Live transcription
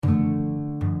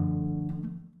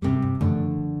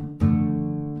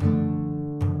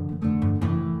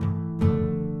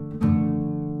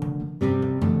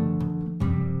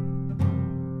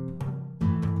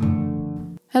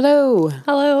Hello.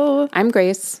 Hello. I'm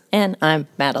Grace. And I'm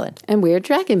Madeline. And we're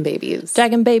Dragon Babies.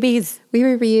 Dragon Babies. We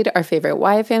reread our favorite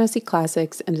YA fantasy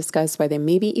classics and discuss why they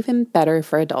may be even better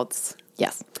for adults.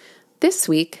 Yes. This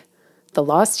week, The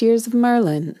Lost Years of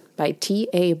Merlin by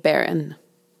T.A. Barron.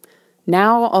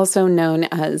 Now also known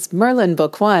as Merlin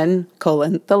Book 1,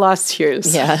 The Lost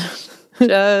Years. Yeah.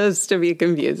 Just to be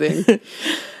confusing.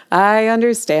 I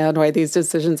understand why these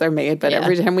decisions are made, but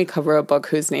every time we cover a book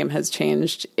whose name has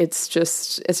changed, it's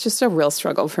just a real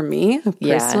struggle for me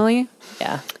personally.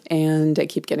 Yeah. And I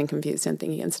keep getting confused and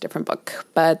thinking it's a different book.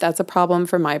 But that's a problem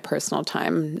for my personal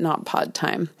time, not pod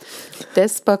time.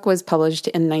 This book was published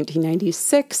in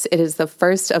 1996. It is the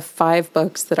first of 5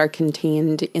 books that are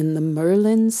contained in the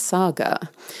Merlin saga.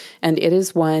 And it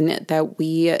is one that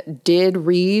we did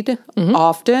read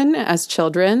often as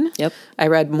children. Yep. I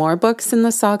read more books in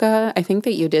the saga. I think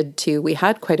that you did too. We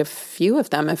had quite a few of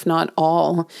them, if not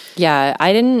all. Yeah,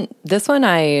 I didn't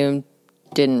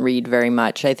read very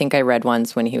much. I think I read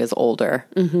once when he was older.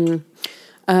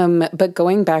 But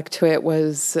going back to it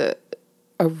was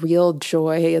a real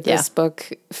joy. This book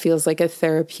feels like a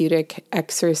therapeutic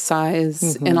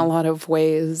exercise in a lot of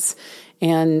ways.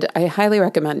 And I highly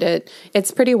recommend it. It's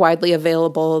pretty widely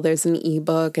available. There's an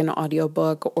ebook, an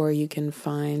audiobook, or you can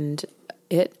find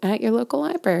it at your local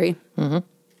library.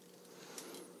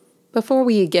 Before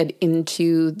we get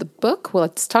into the book,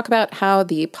 let's talk about how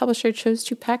the publisher chose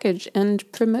to package and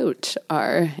promote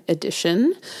our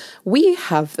edition. We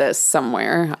have this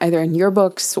somewhere, either in your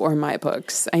books or my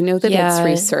books. I know that it's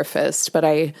resurfaced, but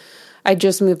I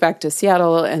just moved back to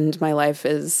Seattle, and my life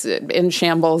is in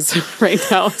shambles right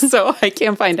now, so I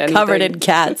can't find anything. Covered in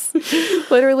cats.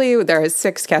 Literally, there are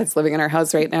 6 cats living in our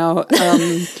house right now.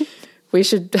 We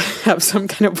should have some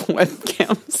kind of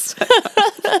webcam set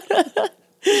up.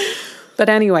 But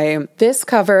anyway, this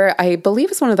cover, I believe,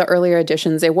 is one of the earlier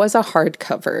editions. It was a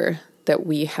hardcover that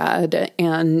we had,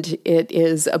 and it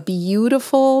is a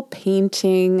beautiful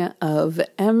painting of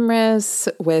Emrys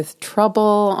with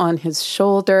trouble on his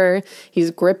shoulder. He's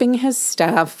gripping his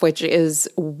staff, which is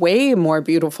way more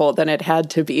beautiful than it had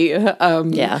to be.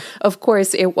 Of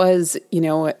course, it was,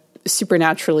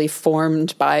 supernaturally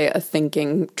formed by a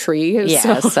thinking tree.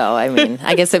 Yeah, so I mean,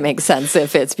 I guess it makes sense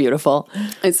if it's beautiful.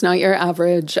 It's not your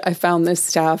average. I found this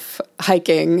staff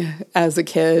hiking as a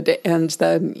kid and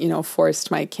then, forced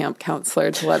my camp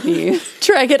counselor to let me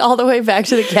drag it all the way back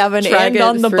to the cabin and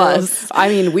on the bus. I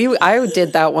mean, I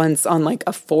did that once on like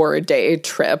a 4-day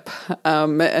trip.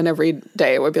 And every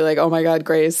day it would be like, oh my God,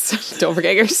 Grace, don't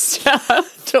forget your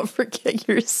staff. Don't forget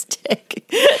your stick.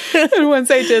 And once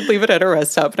I did leave it at a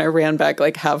rest stop, and I ran back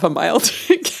like half a mile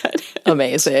to get it.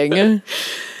 Amazing.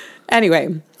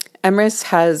 Anyway, Emrys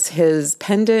has his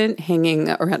pendant hanging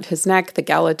around his neck, the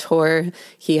Galator.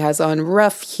 He has on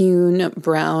rough-hewn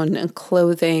brown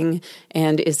clothing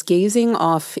and is gazing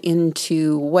off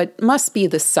into what must be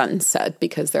the sunset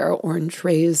because there are orange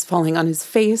rays falling on his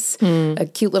face, a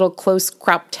cute little close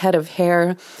cropped head of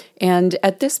hair. And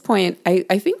at this point,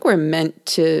 I think we're meant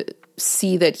to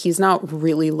see that he's not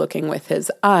really looking with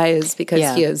his eyes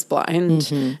because he is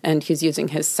blind and he's using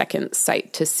his second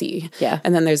sight to see. Yeah.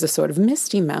 And then there's a sort of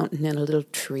misty mountain and a little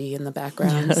tree in the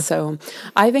background. So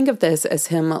I think of this as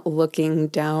him looking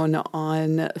down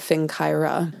on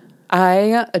Finkyra.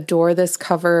 I adore this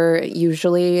cover.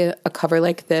 Usually a cover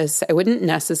like this, I wouldn't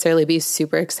necessarily be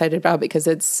super excited about because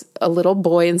it's a little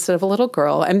boy instead of a little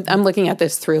girl. I'm looking at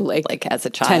this through like as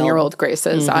a child, 10-year-old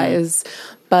Grace's eyes.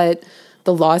 But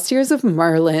The Lost Years of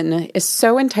Merlin is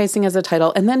so enticing as a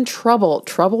title. And then Trouble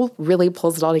really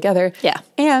pulls it all together. Yeah.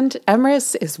 And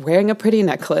Emrys is wearing a pretty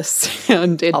necklace.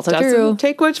 And it also doesn't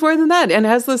take much more than that. And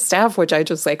has the staff, which I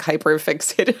just like hyper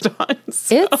fixated on.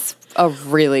 So. It's a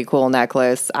really cool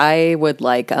necklace. I would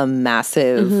like a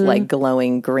massive, like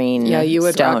glowing green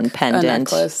stone pendant. A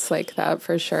necklace like that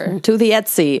for sure. To the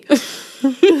Etsy.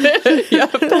 Yeah,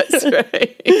 that's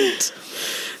right.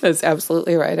 That's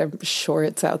absolutely right. I'm sure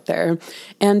it's out there.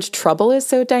 And Trouble is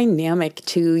so dynamic,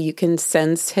 too. You can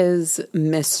sense his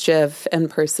mischief and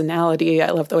personality.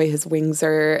 I love the way his wings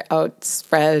are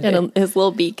outspread. And his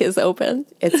little beak is open.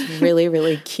 It's really,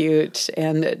 really cute.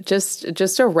 And just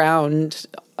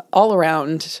all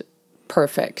around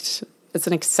perfect. It's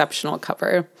an exceptional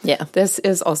cover. Yeah. This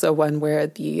is also one where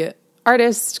the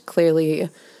artist clearly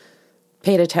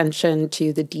paid attention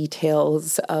to the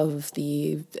details of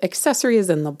the accessories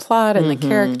and the plot and the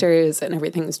characters, and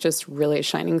everything's just really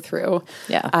shining through.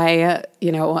 Yeah. I,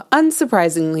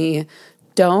 unsurprisingly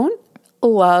don't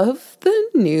love the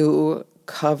new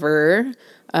cover.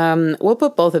 We'll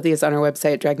put both of these on our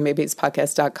website,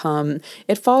 dragonbabiespodcast.com.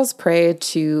 It falls prey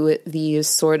to the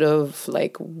sort of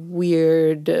like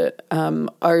weird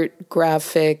art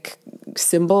graphic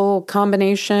symbol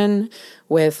combination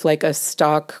with like a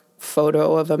stock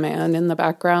photo of a man in the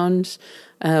background.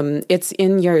 It's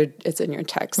in your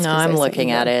text. No, I'm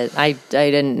looking at it. I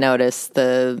didn't notice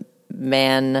the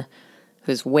man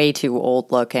who's way too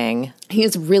old looking.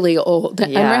 He's really old.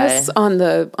 Yeah. Emrys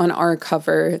on our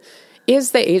cover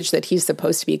is the age that he's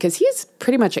supposed to be, because he's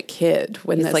pretty much a kid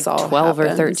when he's this like all 12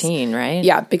 happens. or 13, right?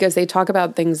 Yeah, because they talk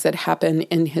about things that happen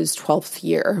in his 12th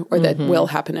year, or that will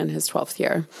happen in his 12th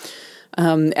year.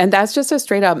 And that's just a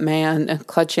straight up man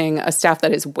clutching a staff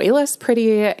that is way less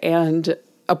pretty and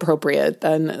appropriate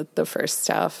than the first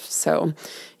staff. So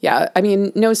yeah, I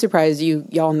mean, no surprise,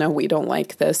 y'all know we don't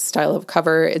like this style of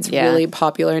cover. It's really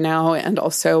popular now, and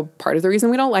also part of the reason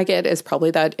we don't like it is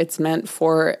probably that it's meant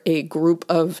for a group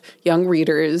of young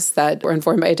readers that were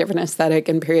informed by a different aesthetic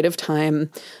and period of time,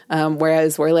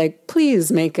 whereas we're like,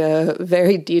 please make a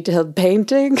very detailed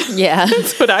painting. Yeah.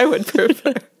 That's what I would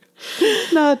prefer.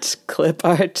 Not clip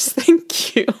art.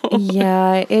 Thank you.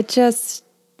 Yeah, it just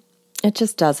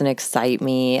doesn't excite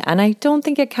me. And I don't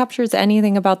think it captures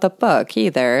anything about the book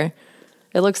either.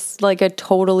 It looks like a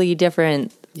totally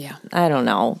different, I don't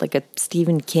know, like a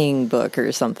Stephen King book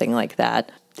or something like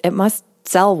that. It must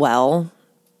sell well,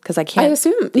 because I can't. I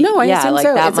assume. No, I assume like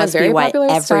so. That it's must a very be why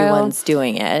popular everyone's style.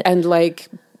 doing it. And like,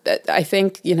 I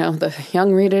think, the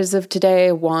young readers of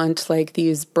today want like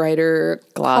these brighter,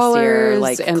 glossier, colors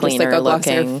like and just like a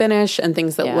glossier looking finish and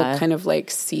things that look kind of like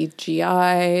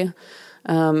CGI.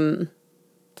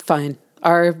 Fine.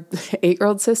 Our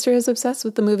 8-year-old sister is obsessed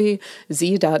with the movie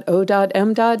Z.O.M.B.I.E.S.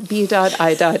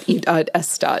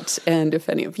 And if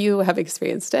any of you have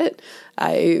experienced it,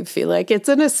 I feel like it's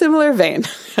in a similar vein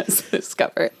as this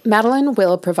cover. Madeline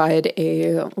will provide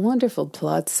a wonderful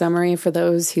plot summary for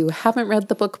those who haven't read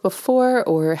the book before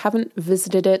or haven't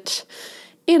visited it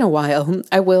in a while.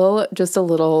 I will just a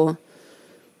little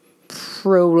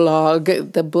prologue.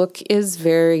 The book is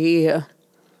very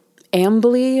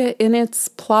ambly in its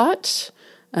plot.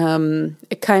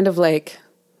 It kind of like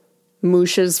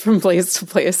mooshes from place to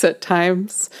place at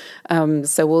times.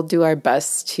 So we'll do our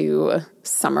best to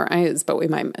summarize, but we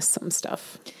might miss some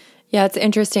stuff. Yeah, it's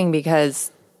interesting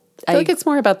because I feel like it's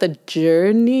more about the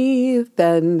journey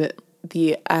than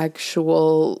the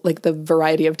actual, like the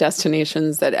variety of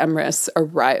destinations that Emrys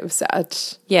arrives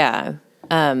at. Yeah.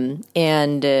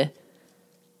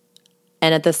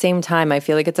 And at the same time, I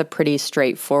feel like it's a pretty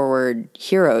straightforward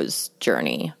hero's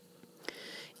journey.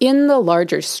 In the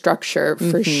larger structure,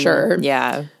 for sure.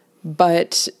 Yeah.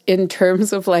 But in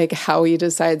terms of like how he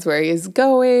decides where he's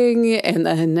going and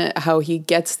then how he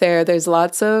gets there, there's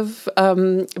lots of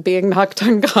being knocked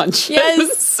unconscious.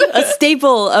 Yes, a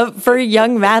staple for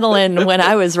young Madeline when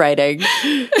I was writing.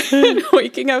 And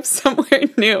waking up somewhere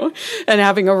new and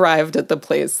having arrived at the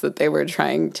place that they were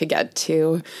trying to get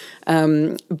to.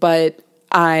 But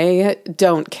I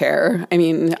don't care. I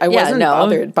mean, I wasn't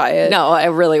bothered by it. No, I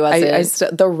really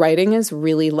wasn't. The writing is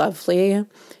really lovely,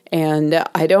 and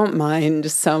I don't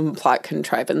mind some plot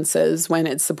contrivances when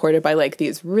it's supported by like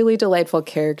these really delightful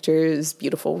characters,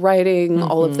 beautiful writing,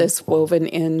 all of this woven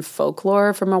in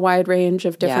folklore from a wide range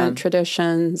of different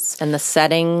traditions. And the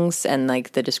settings and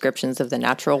like the descriptions of the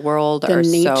natural world are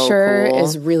so cool. The nature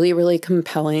is really, really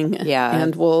compelling. Yeah.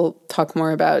 And we'll talk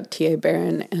more about T.A.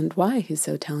 Barron and why he's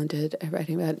so talented at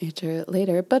writing about nature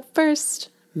later. But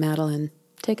first, Madeline,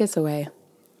 take us away.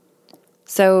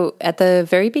 So at the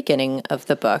very beginning of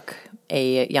the book,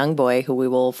 a young boy who we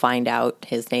will find out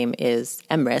his name is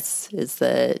Emrys, is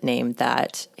the name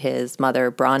that his mother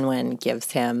Bronwyn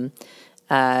gives him.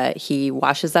 He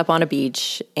washes up on a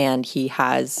beach and he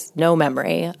has no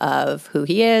memory of who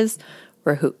he is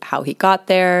or how he got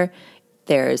there.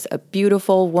 There's a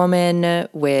beautiful woman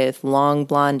with long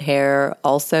blonde hair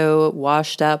also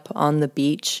washed up on the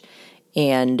beach.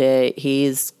 And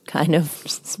he's kind of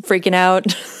freaking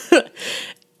out.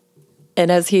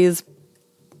 And as he's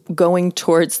going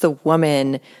towards the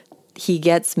woman, he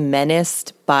gets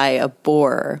menaced by a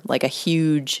boar, like a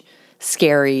huge,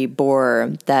 scary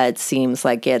boar that seems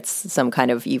like it's some kind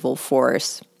of evil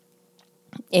force.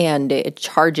 And it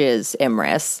charges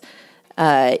Emrys.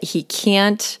 He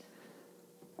can't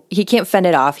fend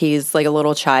it off. He's like a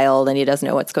little child and he doesn't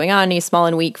know what's going on. He's small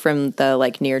and weak from the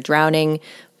like near drowning.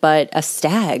 But a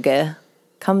stag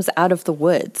comes out of the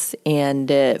woods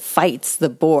and fights the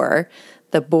boar.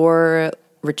 The boar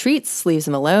retreats, leaves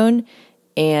him alone,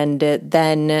 and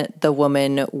then the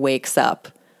woman wakes up,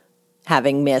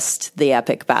 having missed the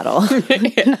epic battle.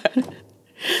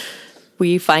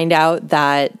 we find out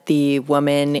that the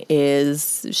woman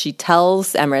she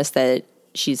tells Emrys that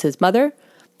she's his mother,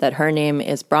 that her name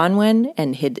is Bronwyn,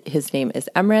 and his name is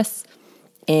Emrys.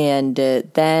 And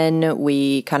then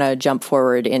we kind of jump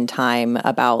forward in time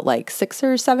about like 6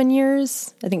 or 7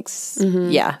 years. I think,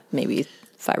 yeah, maybe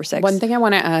 5 or 6. One thing I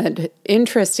want to add,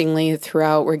 interestingly,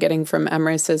 throughout, we're getting from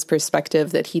Emrys's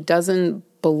perspective that he doesn't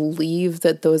believe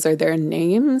that those are their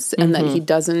names and that he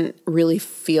doesn't really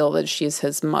feel that she's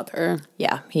his mother.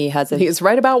 Yeah, he's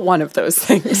right about one of those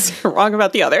things, wrong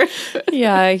about the other.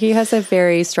 Yeah, he has a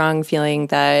very strong feeling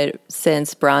that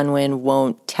since Bronwyn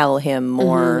won't tell him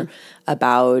more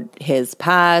about his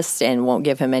past and won't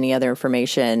give him any other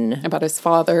information about his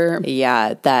father,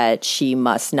 that she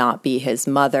must not be his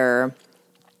mother.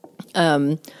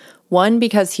 One,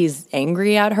 because he's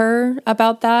angry at her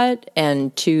about that,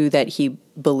 and 2, that he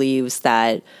believes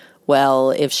that,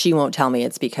 well, if she won't tell me,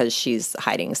 it's because she's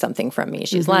hiding something from me.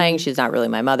 She's lying. She's not really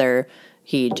my mother.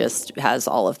 He just has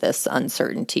all of this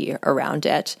uncertainty around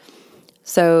it.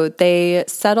 So they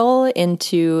settle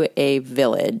into a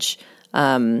village.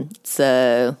 It's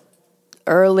a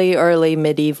early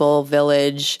medieval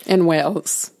village in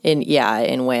Wales.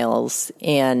 In Wales.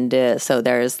 And so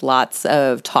there's lots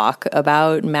of talk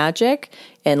about magic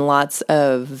and lots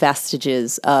of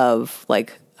vestiges of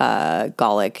like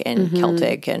Gallic and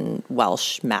Celtic and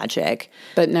Welsh magic.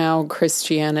 But now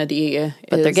Christianity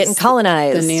But they're getting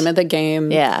colonized. The name of the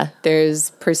game. Yeah.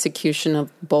 There's persecution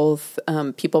of both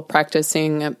people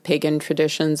practicing pagan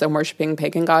traditions and worshiping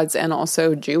pagan gods and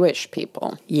also Jewish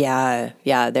people. Yeah.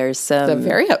 There's some... The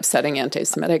very upsetting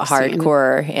anti-Semitic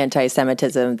hardcore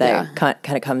anti-Semitism that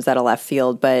kind of comes out of left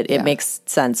field, but it makes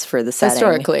sense for the setting.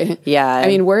 Historically. Yeah. I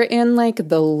mean, we're in like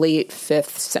the late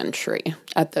 5th century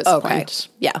at this point.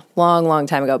 Yeah, long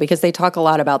time ago, because they talk a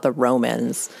lot about the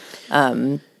Romans.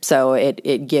 So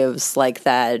it gives like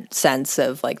that sense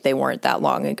of like they weren't that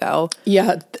long ago.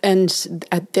 Yeah, and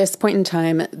at this point in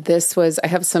time, I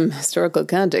have some historical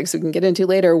context we can get into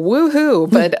later.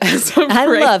 Woohoo! But as of I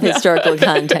love historical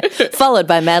context, followed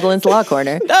by Madeline's Law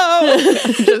Corner. No,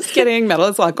 just kidding.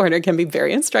 Madeline's Law Corner can be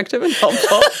very instructive and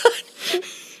helpful.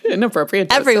 Inappropriate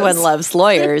doses. Everyone loves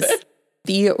lawyers.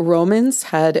 The Romans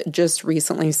had just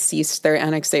recently ceased their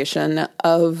annexation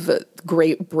of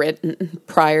Great Britain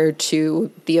prior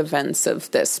to the events of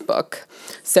this book.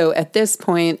 So at this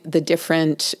point, the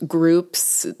different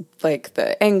groups, like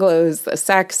the Anglos, the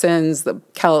Saxons, the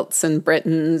Celts and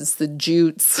Britons, the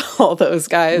Jutes, all those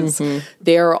guys,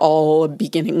 they're all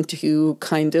beginning to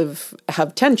kind of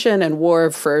have tension and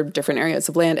war for different areas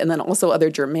of land. And then also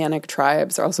other Germanic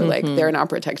tribes are also like, they're not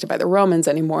protected by the Romans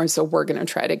anymore, so we're going to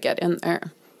try to get in there.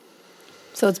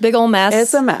 So it's a big old mess.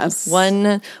 It's a mess.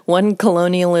 One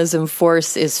colonialism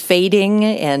force is fading,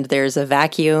 and there's a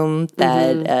vacuum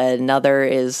that another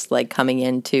is like coming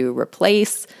in to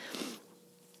replace.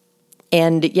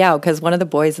 And yeah, because one of the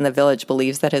boys in the village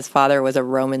believes that his father was a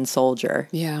Roman soldier.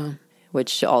 Yeah.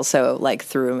 Which also like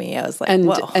threw me. I was like,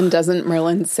 whoa. And doesn't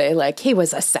Merlin say like he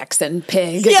was a Saxon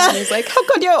pig? Yeah. And he's like, how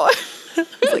could you?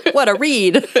 Like, what a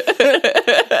read.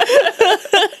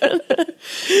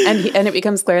 And it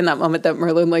becomes clear in that moment that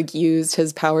Merlin like used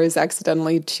his powers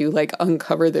accidentally to like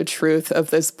uncover the truth of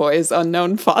this boy's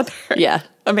unknown father. Yeah.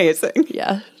 Amazing.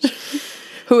 Yeah.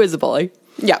 Who is a bully?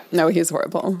 Yeah. No, he's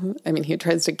horrible. I mean, he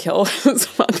tries to kill his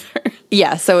mother.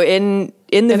 Yeah. So in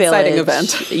the Inciting village,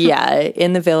 event.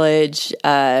 in the village,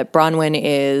 Bronwyn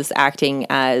is acting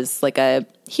as like a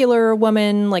healer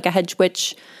woman, like a hedge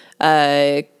witch,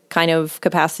 kind of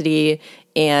capacity,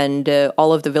 and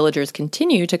all of the villagers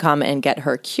continue to come and get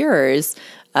her cures,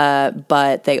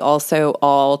 but they also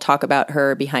all talk about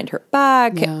her behind her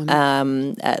back,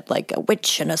 at like a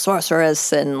witch and a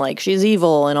sorceress, and like she's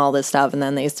evil and all this stuff, and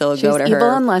then they still go to her. She's evil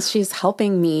unless she's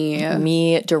helping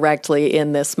me directly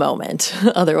in this moment,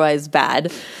 otherwise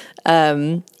bad.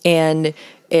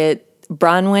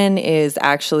 Bronwyn is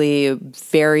actually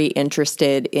very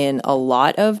interested in a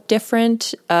lot of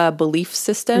different belief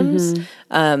systems.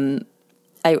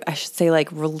 I should say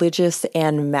like religious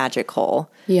and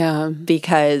magical. Yeah.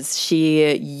 Because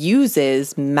she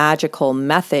uses magical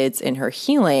methods in her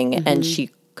healing, and she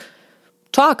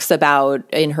talks about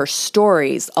in her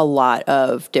stories a lot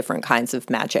of different kinds of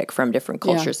magic from different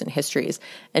cultures and histories.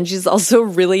 And she's also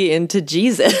really into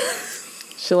Jesus.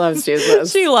 She loves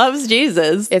Jesus. She loves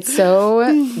Jesus. It's so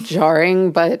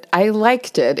jarring, but I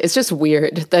liked it. It's just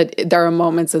weird that there are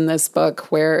moments in this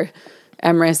book where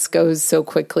Emrys goes so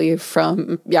quickly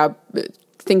from,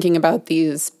 thinking about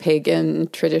these pagan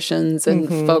traditions and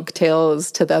folk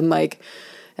tales to then like,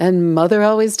 and mother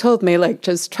always told me, like,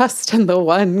 just trust in the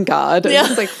one God. And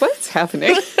it's like, what's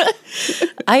happening?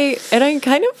 I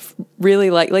kind of really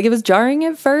like it was jarring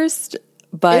at first,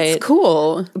 but it's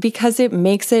cool because it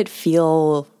makes it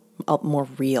feel more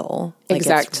real. Like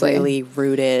exactly. It's really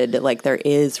rooted. Like there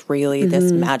is really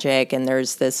this magic, and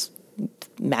there's this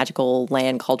magical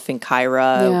land called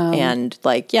Finkyra, and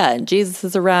and Jesus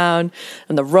is around,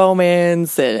 and the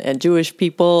Romans and Jewish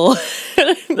people.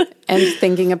 And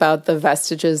thinking about the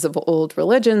vestiges of old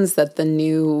religions that the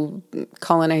new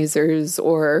colonizers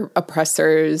or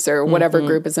oppressors or whatever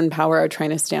group is in power are trying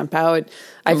to stamp out.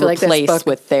 I feel like this book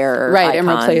with their right icons.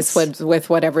 And replace with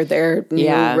whatever their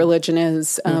new religion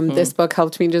is. This book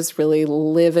helped me just really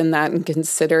live in that and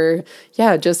consider,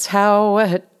 just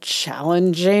how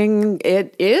challenging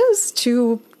it is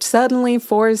to suddenly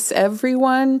force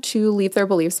everyone to leave their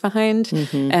beliefs behind.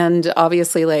 And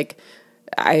obviously,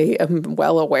 I am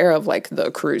well aware of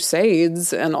the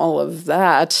Crusades and all of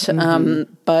that,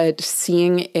 but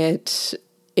seeing it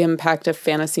impact a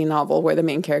fantasy novel where the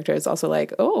main character is also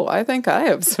I think I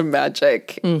have some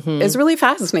magic is really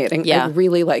fascinating. I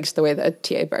really liked the way that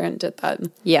T.A. Barron did that.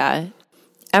 Yeah.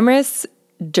 Emrys,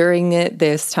 during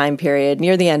this time period,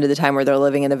 near the end of the time where they're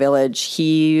living in the village,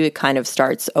 he kind of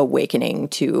starts awakening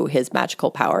to his magical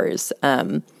powers,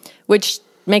 which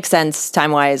makes sense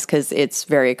time-wise because it's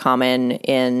very common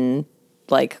in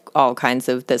all kinds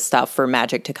of this stuff for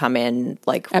magic to come in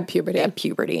at puberty.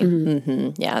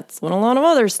 Yeah, it's when a lot of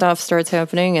other stuff starts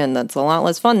happening, and that's a lot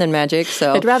less fun than magic.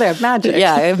 So I'd rather have magic.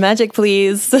 Yeah, magic,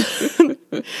 please.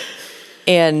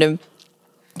 And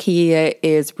he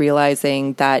is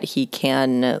realizing that he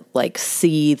can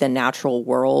see the natural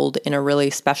world in a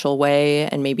really special way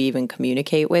and maybe even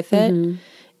communicate with it.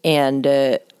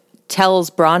 And tells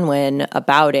Bronwyn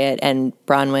about it, and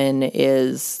Bronwyn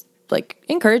is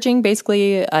encouraging.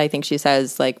 Basically, I think she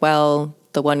says well,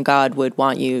 the one God would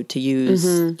want you to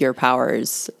use your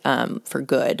powers for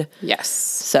good. Yes.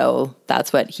 So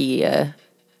that's what he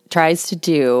tries to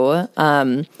do.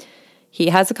 He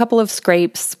has a couple of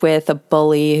scrapes with a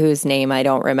bully whose name I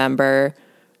don't remember.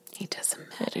 He doesn't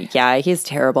matter. Yeah, he's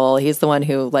terrible. He's the one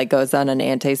who goes on an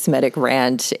anti-Semitic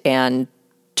rant and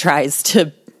tries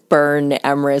to burn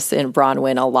Emrys and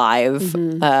Bronwyn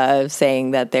alive,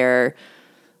 saying that they're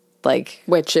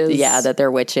witches. Yeah, that they're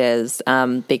witches,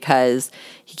 because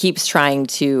he keeps trying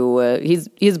to, he's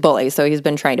a bully, so he's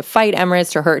been trying to fight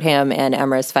Emrys to hurt him, and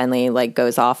Emrys finally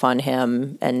goes off on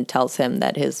him and tells him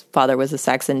that his father was a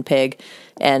Saxon pig,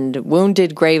 and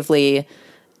wounded gravely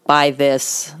by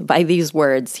these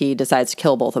words, he decides to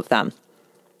kill both of them.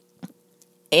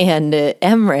 And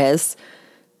Emrys,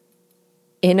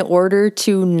 in order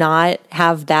to not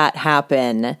have that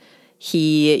happen,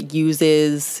 he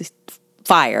uses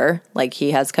fire. He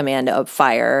has command of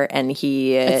fire, and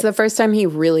it's the first time he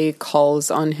really calls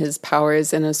on his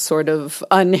powers in a sort of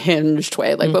unhinged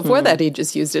way. Before that, he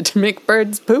just used it to make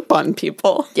birds poop on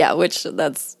people. Yeah,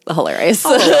 that's hilarious.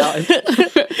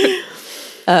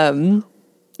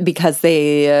 Because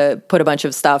they put a bunch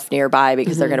of stuff nearby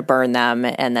because they're going to burn them,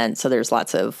 and then so there's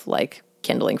lots of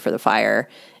kindling for the fire.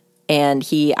 And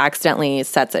he accidentally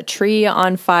sets a tree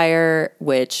on fire,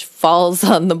 which falls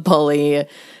on the bully.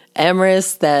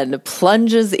 Emrys then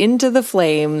plunges into the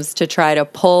flames to try to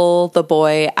pull the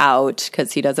boy out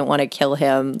because he doesn't want to kill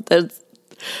him.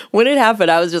 When it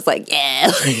happened, I was just yeah,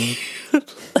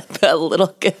 that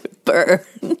little good burn.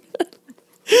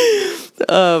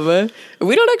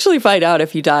 We don't actually find out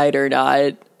if he died or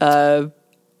not.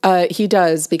 He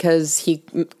does, because he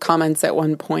comments at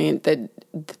one point that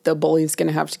the bully's going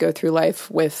to have to go through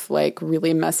life with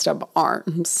really messed up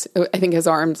arms. I think his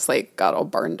arms got all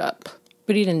burned up.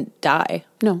 But he didn't die.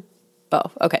 No. Oh,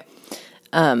 okay.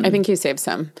 I think he saves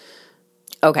him.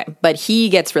 Okay, but he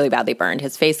gets really badly burned.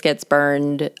 His face gets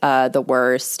burned the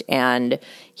worst, and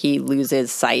he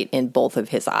loses sight in both of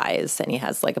his eyes, and he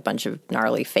has a bunch of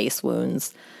gnarly face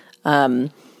wounds.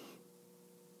 Bronwyn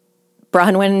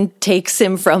takes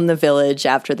him from the village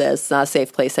after this, not a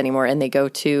safe place anymore, and they go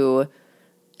to,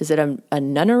 is it a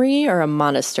nunnery or a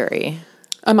monastery?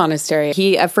 A monastery.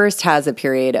 He at first has a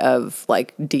period of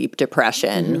deep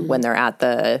depression when they're at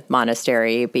the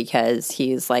monastery, because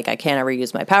he's I can't ever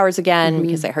use my powers again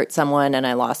because I hurt someone and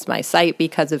I lost my sight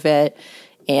because of it.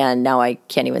 And now I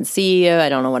can't even see. I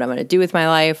don't know what I'm going to do with my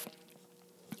life.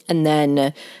 And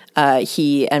then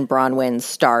he and Bronwyn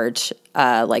start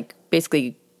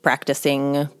basically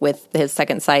practicing with his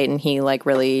second sight, and he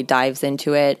really dives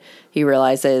into it. He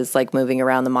realizes moving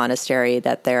around the monastery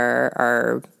that there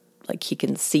are he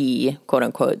can see quote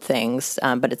unquote things,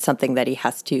 but it's something that he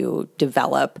has to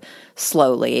develop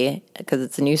slowly because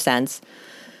it's a new sense,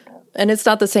 and it's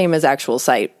not the same as actual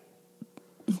sight.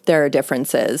 There are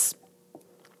differences.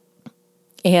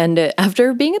 And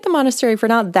after being at the monastery for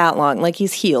not that long, like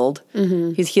he's healed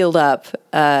up,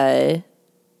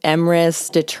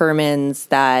 Emrys determines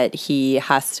that he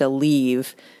has to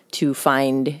leave to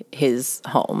find his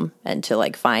home and to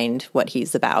like find what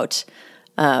he's about.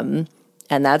 And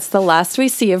that's the last we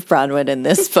see of Bronwyn in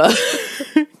this book.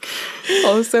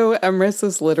 Also, Emrys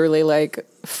is literally like,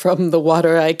 from the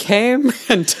water I came,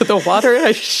 and to the water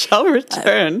I shall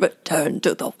return. Return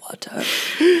to the water.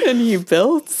 And he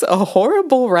builds a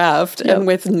horrible raft, and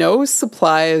with no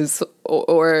supplies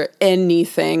or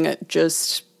anything,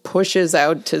 just pushes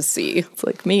out to sea. It's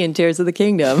like me in Tears of the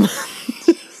Kingdom.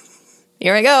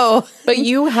 Here I go. But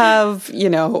you have,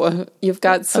 you've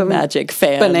got some magic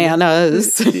fan.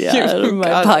 Bananas. Yeah,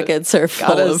 my pockets are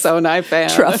full of Sonai fan.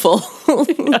 truffle.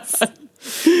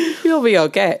 You'll be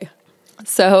okay.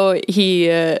 So he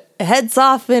heads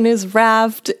off in his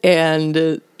raft,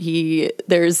 and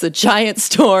there's a giant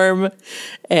storm,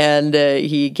 and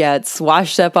he gets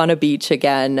washed up on a beach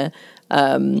again,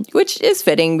 which is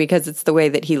fitting because it's the way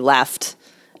that he left,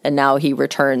 and now he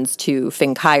returns to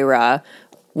Finkyra,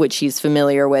 which he's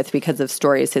familiar with because of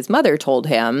stories his mother told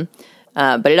him,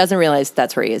 but he doesn't realize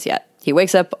that's where he is yet. He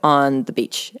wakes up on the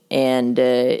beach, and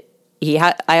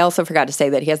I also forgot to say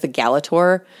that he has the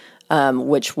Galator,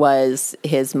 which was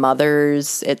his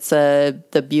mother's. It's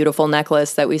the beautiful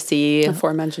necklace that we see.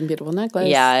 Aforementioned beautiful necklace.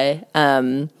 Yeah.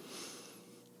 And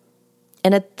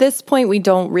at this point, we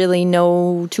don't really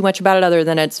know too much about it other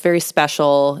than it's very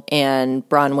special, and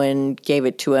Bronwyn gave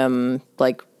it to him,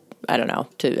 like, I don't know,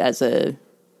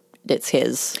 it's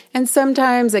his. And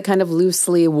sometimes it kind of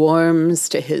loosely warms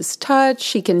to his touch.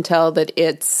 He can tell that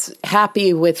it's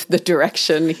happy with the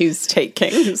direction he's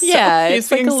taking. So yeah, he's it's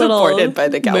being like a little supported by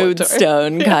the Galator.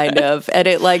 Moodstone, kind of. And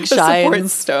it like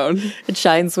shines. Stone. It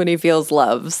shines when he feels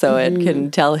love, so it can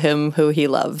tell him who he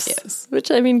loves. Yes. Which,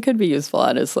 I mean, could be useful,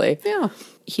 honestly. Yeah.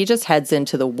 He just heads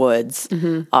into the woods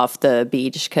off the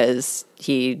beach because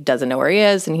he doesn't know where he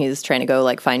is, and he's trying to go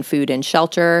like find food and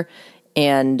shelter.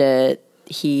 And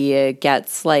he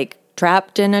gets like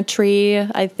trapped in a tree,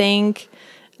 I think.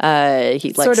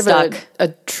 He's like sort of stuck. a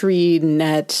tree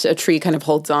net. A tree kind of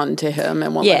holds on to him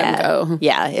and won't let him go.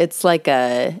 Yeah, it's like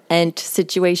a Ent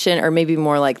situation, or maybe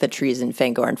more like the trees in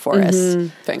Fangorn Forest.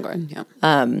 Fangorn, yeah.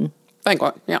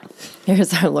 Fangorn, yeah.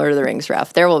 Here's our Lord of the Rings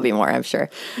rough. There will be more, I'm sure.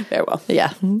 There will.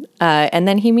 Yeah. And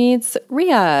then he meets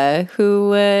Rhea,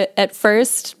 who at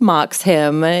first mocks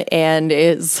him and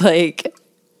is like,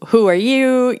 who are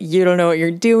you? You don't know what you're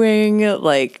doing.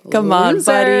 Like, come on,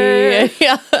 buddy.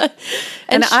 Yeah.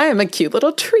 And I am a cute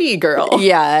little tree girl.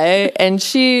 Yeah. And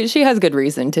she has good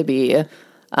reason to be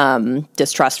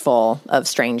distrustful of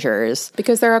strangers.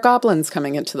 Because there are goblins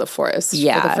coming into the forest for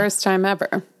the first time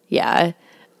ever. Yeah.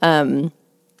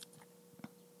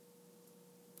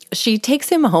 She takes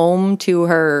him home to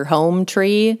her home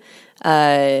tree,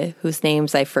 whose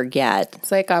names I forget.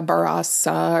 It's like a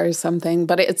Barassa or something,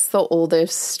 but it's the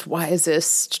oldest,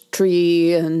 wisest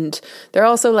tree. And they're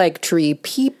also like tree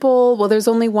people. Well, there's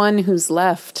only one who's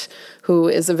left, who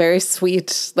is a very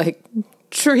sweet, like,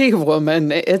 tree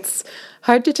woman. It's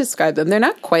hard to describe them. They're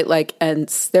not quite like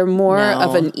Ents. They're more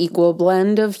of an equal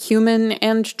blend of human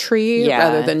and tree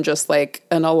rather than just like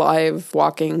an alive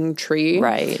walking tree.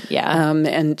 Right, yeah.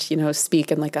 And,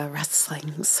 speak in like a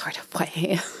wrestling sort of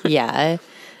way. Yeah.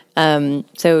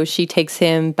 So she takes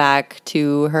him back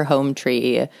to her home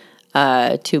tree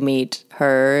to meet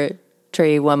her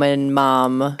tree woman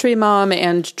mom. Tree mom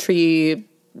and tree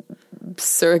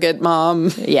surrogate mom.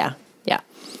 Yeah, yeah.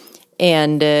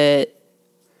 And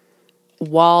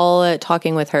while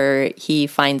talking with her, he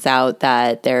finds out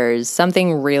that there's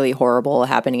something really horrible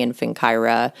happening in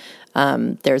Finkyra.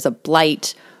 There's a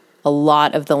blight. A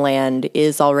lot of the land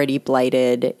is already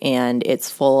blighted, and it's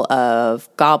full of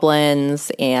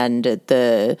goblins, and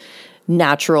the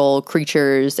natural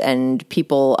creatures and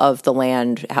people of the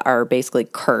land are basically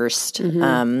cursed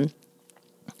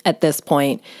at this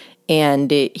point. And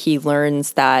he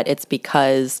learns that it's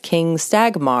because King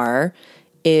Stagmar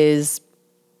is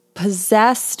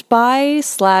possessed by /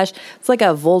 it's like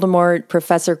a Voldemort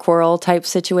Professor Quirrell type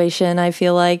situation, I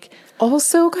feel like.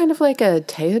 Also kind of like a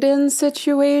Theoden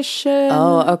situation.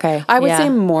 Oh, okay. I would say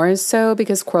more so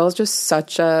because Quirrell's just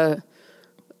such a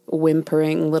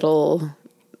whimpering little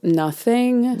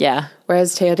nothing. Yeah.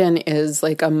 Whereas Theoden is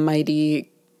like a mighty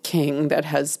king that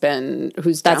has been,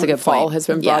 whose downfall has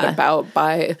been brought about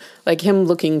by like him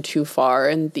looking too far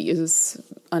in these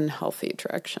unhealthy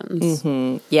directions.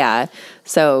 Yeah.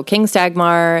 So King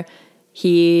Stagmar,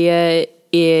 he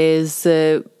is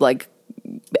like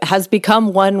has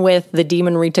become one with the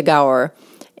demon Rita Gaur,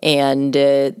 and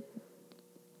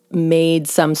made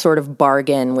some sort of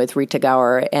bargain with Rita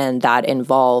Gower, and that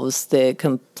involves the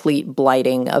complete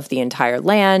blighting of the entire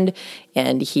land,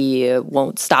 and he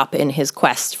won't stop in his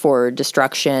quest for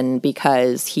destruction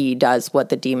because he does what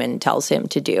the demon tells him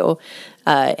to do.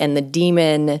 And the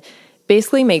demon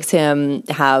basically makes him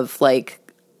have like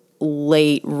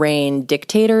late reign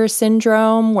dictator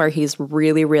syndrome, where he's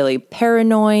really, really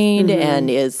paranoid and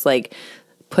is like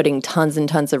putting tons and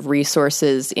tons of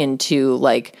resources into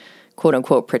like quote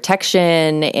unquote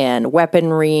protection and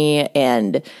weaponry,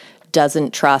 and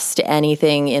doesn't trust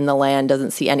anything in the land,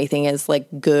 doesn't see anything as like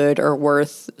good or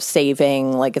worth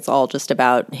saving. Like it's all just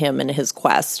about him and his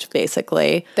quest,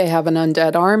 basically. They have an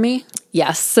undead army.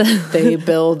 Yes. They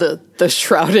build the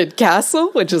Shrouded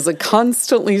Castle, which is a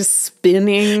constantly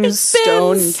spinning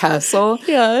stone castle,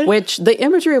 which the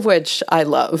imagery of which I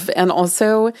love. And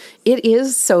also it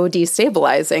is so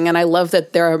destabilizing. And I love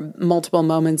that there are multiple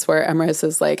moments where Emrys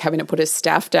is like having to put his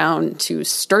staff down to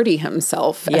sturdy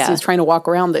himself as he's trying to walk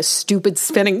around this stupid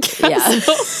spinning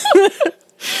castle.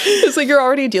 It's like you're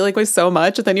already dealing with so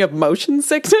much, and then you have motion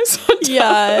sickness on top.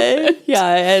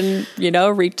 And, you know,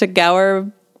 Rita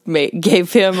Gower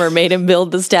gave him or made him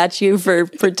build the statue for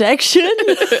protection.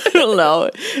 I don't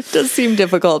know. It does seem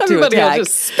difficult to attack. Everybody will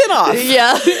just spin off.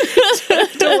 Yeah.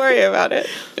 Don't worry about it.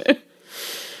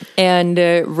 And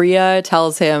Rhea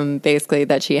tells him basically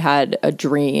that she had a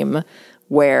dream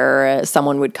where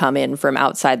someone would come in from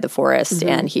outside the forest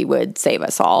and he would save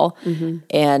us all.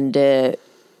 And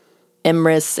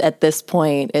Emrys at this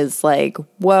point is like,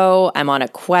 whoa, I'm on a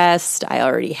quest. I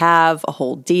already have a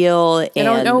whole deal. And I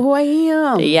don't know who I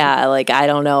am. Yeah, like I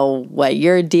don't know what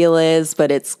your deal is,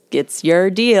 but it's your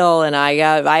deal, and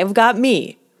I've got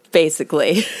me,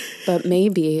 basically. But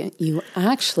maybe you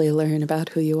actually learn about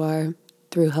who you are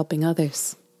through helping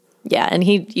others. Yeah, and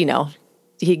he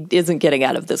isn't getting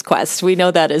out of this quest. We know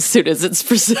that as soon as it's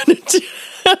presented to him.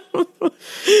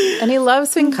 And he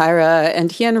loves Vinkyra,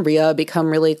 and he and Rhea become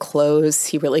really close.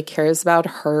 He really cares about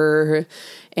her,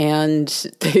 and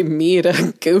they meet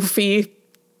a goofy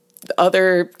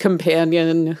other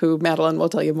companion who Madeline will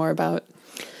tell you more about.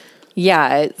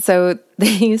 Yeah, so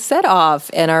they set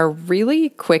off and are really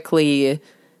quickly...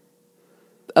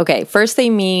 Okay, first they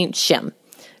meet Shim,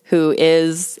 who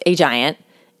is a giant,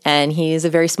 and he's a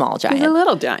very small giant. He's a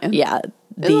little giant. Yeah.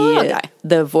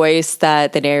 The voice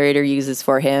that the narrator uses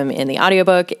for him in the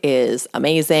audiobook is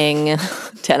amazing.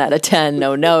 10 out of 10,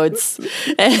 no notes.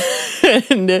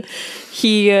 And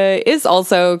he is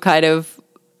also kind of...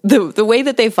 The way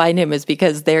that they find him is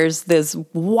because there's this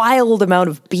wild amount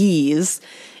of bees.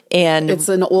 And it's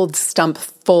an old stump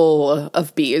full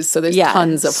of bees, so there's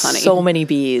tons of honey. So many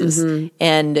bees.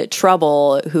 And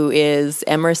Trouble, who is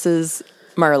Emrys's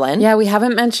Merlin. Yeah, we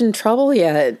haven't mentioned Trouble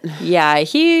yet. Yeah,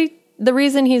 the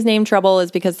reason he's named Trouble is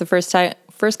because the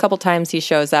first couple times he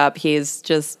shows up, he's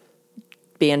just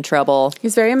being trouble.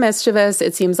 He's very mischievous.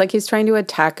 It seems like he's trying to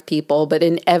attack people, but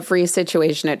in every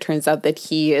situation, it turns out that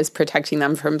he is protecting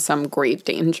them from some great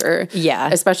danger. Yeah.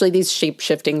 Especially these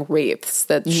shape-shifting wraiths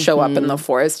that show up in the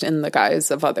forest in the guise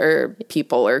of other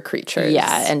people or creatures.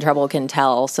 Yeah, and Trouble can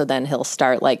tell, so then he'll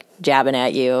start, like, jabbing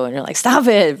at you, and you're like, stop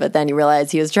it! But then you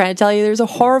realize he was trying to tell you there's a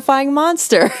horrifying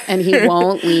monster. And he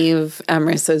won't leave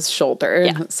Emrys's shoulder,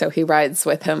 so he rides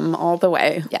with him all the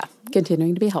way. Yeah.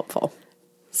 Continuing to be helpful.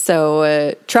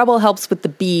 So Trouble helps with the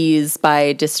bees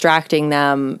by distracting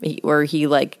them, or he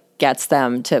like gets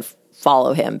them to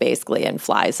follow him basically and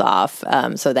flies off.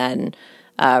 So then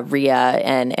Rhea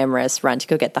and Emrys run to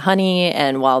go get the honey,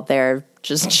 and while they're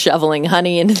just shoveling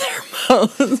honey into their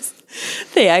mouths,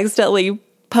 they accidentally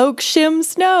poke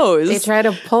Shim's nose. They try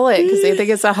to pull it because they think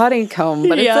it's a honeycomb,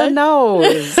 but it's a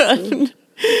nose.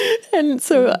 And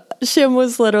so Shim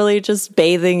was literally just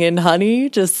bathing in honey,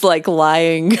 just like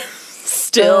lying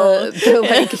still. The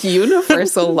like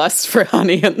universal lust for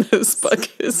honey in this book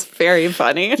is very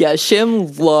funny. Yeah,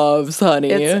 Shim loves honey.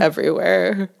 It's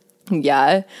everywhere.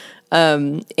 Yeah.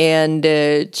 And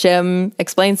Shim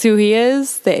explains who he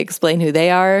is. They explain who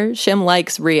they are. Shim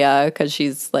likes Rhea because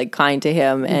she's like kind to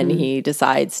him, and he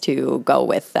decides to go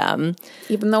with them.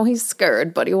 Even though he's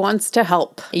scared, but he wants to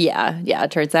help. Yeah.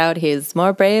 It turns out he's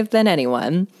more brave than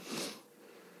anyone.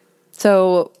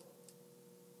 So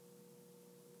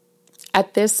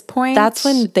at this point, that's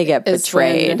when they get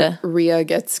betrayed. Rhea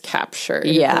gets captured.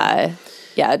 Yeah.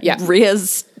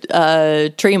 Rhea's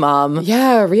tree mom.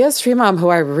 Yeah, Rhea's tree mom, who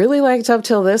I really liked up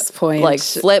till this point, like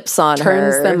flips on her,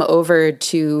 turns them over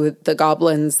to the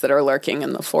goblins that are lurking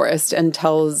in the forest, and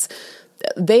tells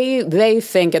they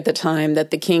think at the time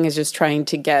that the king is just trying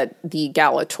to get the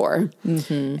Galator,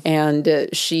 and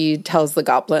she tells the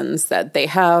goblins that they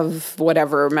have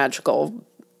whatever magical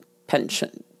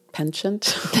penchant,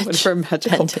 whatever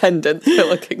magical pendant they're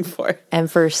looking for.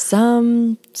 And for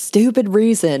some stupid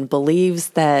reason believes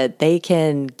that they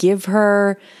can give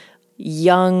her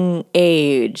young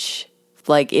age,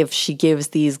 like if she gives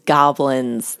these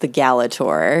goblins the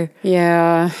Galator.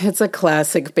 Yeah, it's a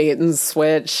classic bait and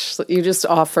switch. You just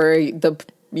offer the,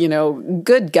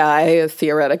 good guy,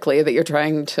 theoretically, that you're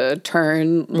trying to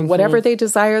turn whatever they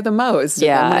desire the most.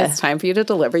 Yeah. And when it's time for you to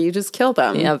deliver, you just kill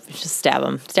them. Yep, just stab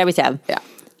them. Stabby stab.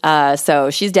 Yeah. So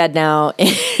she's dead now.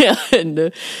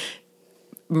 And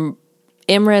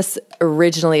Imris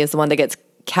originally is the one that gets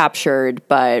captured,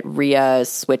 but Rhea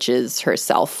switches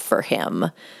herself for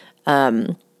him.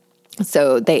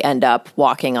 So they end up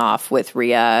walking off with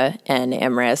Rhea, and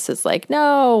Imris is like,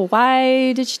 no,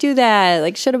 why did you do that?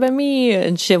 Like, should have been me.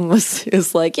 And Shim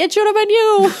is like, it should have been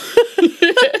you.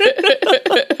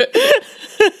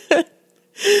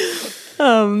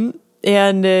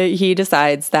 And he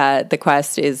decides that the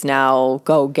quest is now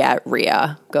go get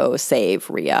Rhea, go save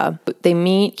Rhea. They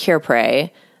meet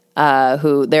Kierpre,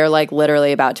 who they're like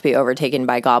literally about to be overtaken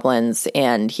by goblins,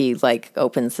 and he like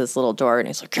opens this little door and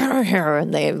he's like, get out here,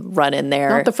 and they run in there.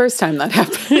 Not the first time that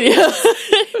happened.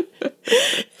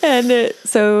 And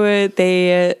so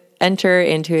they enter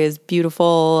into his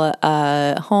beautiful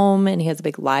home, and he has a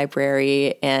big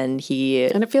library, and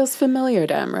it feels familiar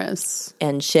to Imris.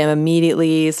 And Shim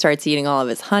immediately starts eating all of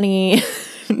his honey.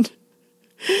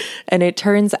 And it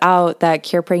turns out that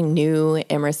Kierpre knew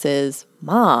Imris's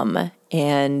mom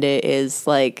and is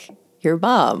like, your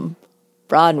mom,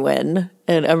 Bronwyn.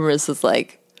 And Imris is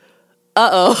like,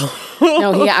 uh-oh.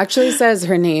 No, he actually says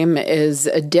her name is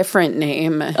a different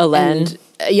name. Elen. Elen.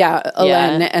 Yeah.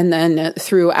 And then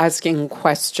through asking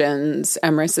questions,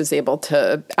 Imris is able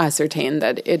to ascertain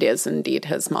that it is indeed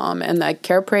his mom, and that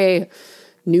Kierpre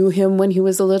knew him when he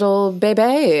was a little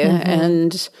baby.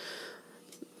 And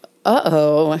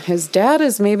his dad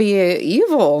is maybe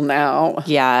evil now.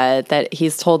 Yeah, that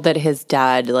he's told that his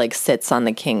dad like sits on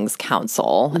the king's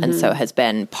council and so has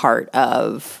been part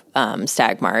of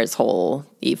Stagmar's whole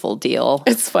evil deal.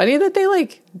 It's funny that they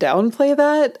like downplay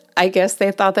that. I guess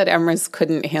they thought that Imris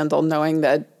couldn't handle knowing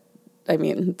that. I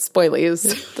mean,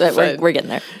 spoilies. We're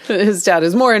getting there. His dad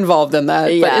is more involved in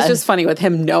that. Yeah. But it's just funny with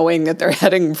him knowing that they're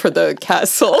heading for the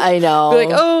castle. I know. Be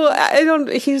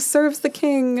like, he serves the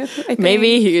king.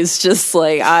 Maybe he's just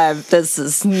like, this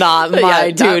is not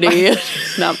my duty.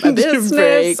 Not my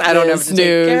business. I don't have to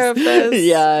take care of this.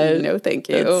 Yeah. No, thank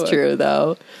you. It's true,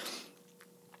 though.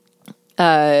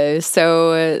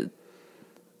 So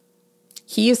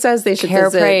he says they should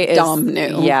visit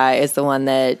Domnu. Yeah, is the one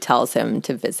that tells him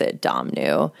to visit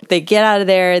Domnu. They get out of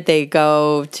there. They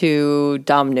go to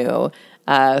Domnu,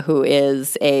 who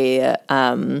is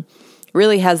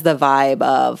really has the vibe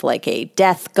of like a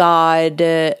death god,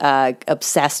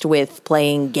 obsessed with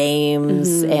playing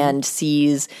games and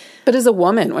sees... But as a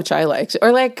woman, which I liked,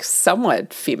 or like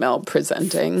somewhat female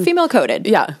presenting. Female coded.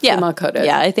 Yeah, female coded.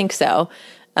 Yeah, I think so.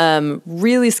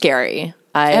 Really scary.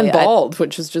 And bald,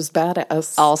 which is just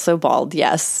badass. Also bald,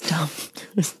 yes.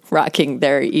 Rocking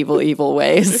their evil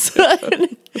ways.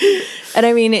 And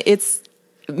I mean, it's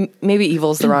maybe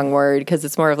evil's the wrong word because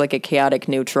it's more of like a chaotic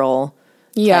neutral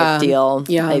type deal,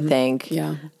 I think.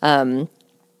 Yeah.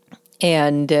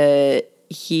 And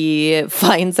he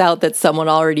finds out that someone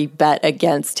already bet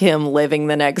against him living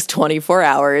the next 24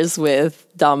 hours with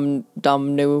Domnu.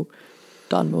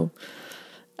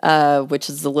 Which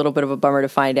is a little bit of a bummer to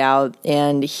find out.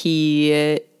 And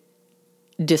he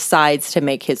decides to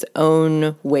make his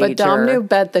own wager. But Domnu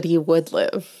bet that he would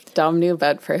live. Domnu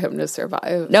bet for him to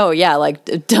survive. No, yeah, like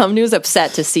Domnu's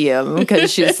upset to see him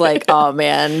because she's like, oh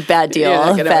man, bad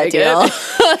deal, bad deal.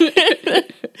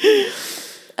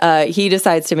 He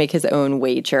decides to make his own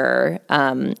wager,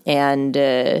 and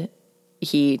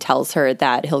he tells her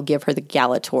that he'll give her the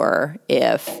Galator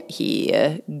if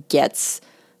he gets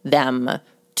them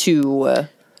to...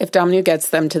 If Domnu gets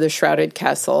them to the Shrouded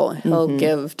Castle, he'll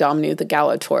give Domnu the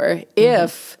Galator.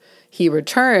 If he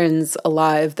returns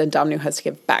alive, then Domnu has to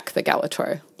give back the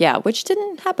Galator. Yeah, which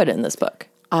didn't happen in this book.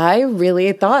 I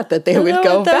really thought that they would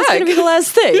go back. That was going to be the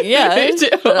last thing. Yeah. I do.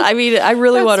 I mean, I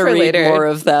really want to read more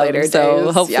of them. So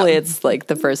days. Hopefully it's like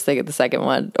the first thing at the second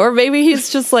one. Or maybe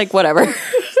he's just like, whatever.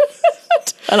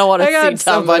 I don't want to see Domnu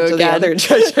so much again. Of the other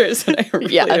treasures, and I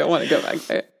really don't want to go back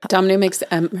there. Domnu makes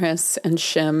Imris and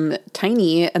Shim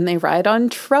tiny, and they ride on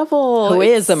Trouble. Who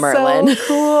is a Merlin. So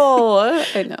cool.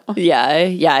 I know.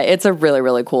 Yeah, it's a really,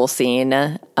 really cool scene.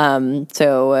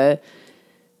 So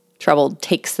Trouble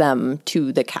takes them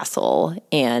to the castle,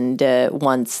 and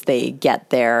once they get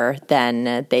there,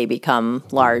 then they become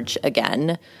large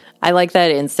again. I like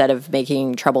that instead of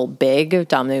making Trouble big,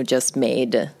 Domnu just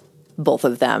made both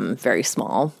of them very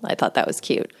small. I thought that was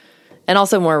cute. And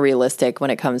also more realistic when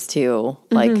it comes to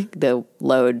like the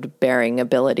load bearing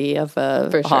ability of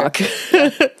a hawk.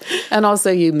 Sure. And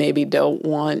also you maybe don't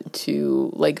want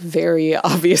to like very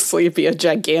obviously be a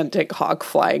gigantic hawk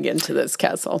flying into this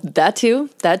castle. That too.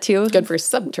 Good for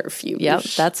subterfuge. Yep.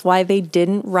 That's why they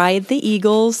didn't ride the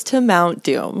eagles to Mount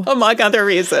Doom. Among other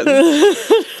reasons.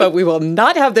 But we will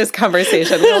not have this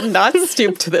conversation. We will not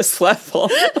stoop to this level.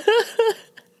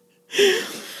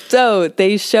 So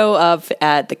they show up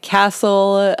at the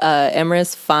castle.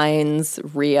 Emrys finds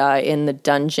Rhea in the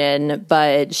dungeon,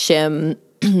 but Shim,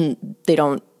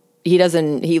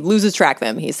 he loses track of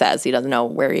him, he says. He doesn't know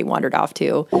where he wandered off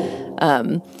to.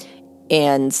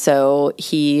 And so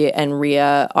he and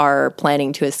Rhea are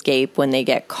planning to escape when they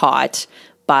get caught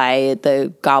by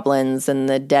the goblins and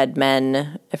the dead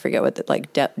men. I forget what,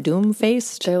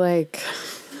 doom-faced? They're like...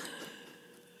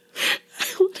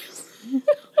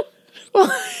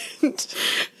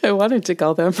 I wanted to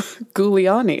call them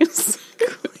Gulianis.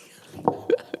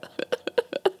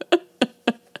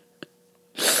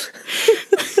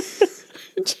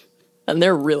 And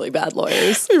they're really bad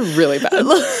lawyers. They're really bad.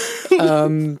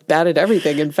 Bad at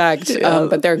everything, in fact.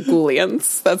 But they're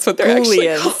Goulians. That's what they're actually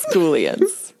called.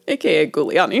 Goulians. AKA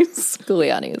Gulianis.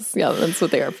 Gulianis. Yeah, that's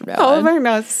what they are from now How on. have I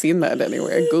not seen that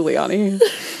anywhere? Guliani.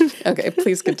 Okay,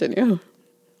 please continue.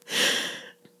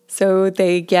 So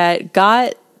they get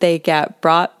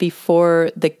brought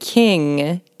before the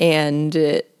king, and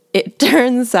it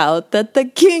turns out that the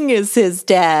king is his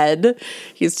dad.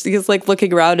 He's like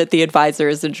looking around at the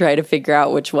advisors and trying to figure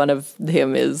out which one of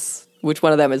them is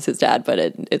his dad, but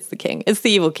it's the king. It's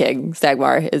the evil king.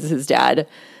 Stagmar is his dad.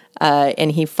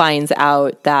 And he finds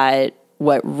out that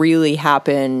what really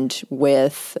happened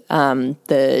with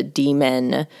the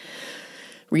demon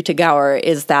Rita Gower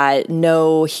is that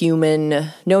no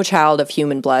child of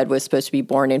human blood was supposed to be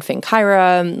born in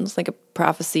Finkyra. It's like a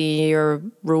prophecy or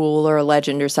rule or a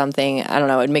legend or something. I don't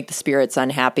know. It'd make the spirits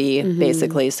unhappy,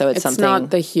 basically. So it's something. It's not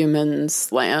the humans'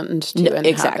 land to inhabit.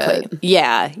 Exactly.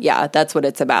 Yeah. That's what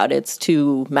it's about. It's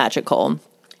too magical.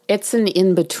 It's an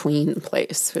in-between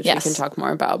place, which we can talk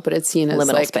more about, but it's seen as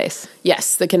liminal like space.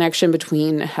 Yes, the connection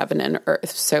between heaven and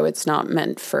earth. So it's not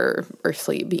meant for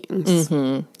earthly beings.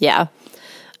 Mm-hmm. Yeah.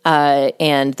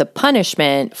 And the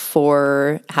punishment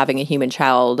for having a human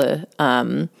child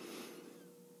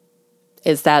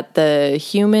is that the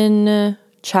human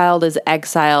child is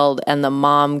exiled and the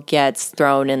mom gets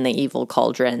thrown in the evil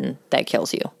cauldron that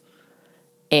kills you.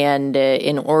 And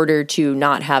in order to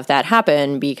not have that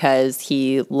happen, because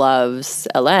he loves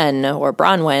Elen, or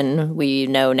Bronwyn, we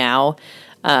know now,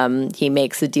 he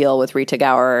makes a deal with Rita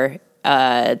Gower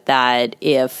that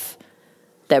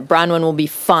Bronwyn will be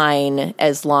fine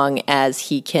as long as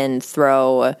he can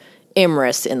throw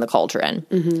Imrys in the cauldron.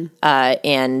 Mm-hmm.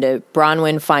 And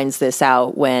Bronwyn finds this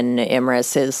out when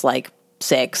Imrys is like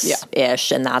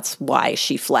 6-ish, and that's why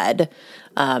she fled.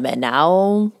 And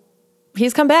now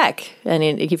he's come back, and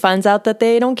he finds out that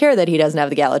they don't care that he doesn't have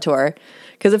the Galator.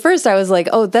 Because at first I was like,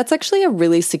 oh, that's actually a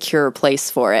really secure place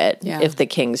for it if the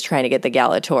king's trying to get the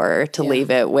Galator to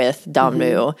leave it with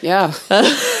Dommu. Mm-hmm. Yeah.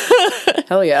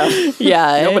 Hell yeah.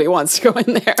 Yeah. Nobody wants to go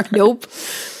in there. Nope.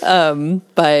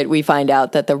 But we find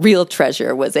out that the real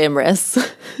treasure was Imrys.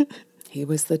 He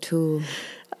was the tool.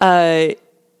 There's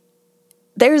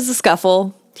a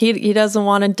scuffle. He doesn't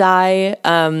want to die.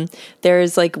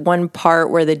 There's like one part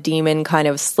where the demon kind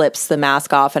of slips the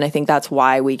mask off, and I think that's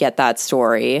why we get that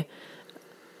story.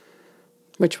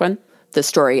 Which one? The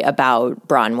story about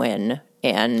Bronwyn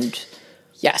and...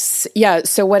 Yes. Yeah.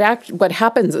 So what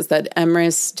happens is that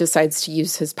Emrys decides to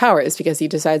use his powers because he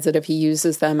decides that if he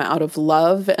uses them out of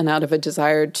love and out of a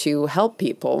desire to help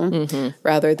people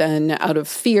rather than out of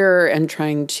fear and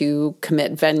trying to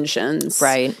commit vengeance,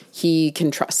 right, he can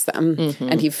trust them.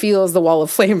 And he feels the wall of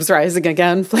flames rising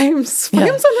again. Flames on the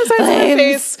sides of my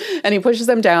face. And he pushes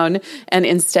them down. And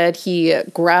instead he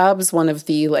grabs one of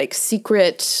the like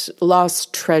secret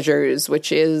lost treasures,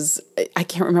 which is, I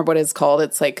can't remember what it's called.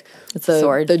 It's like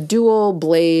the dual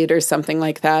blade or something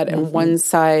like that. And one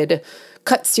side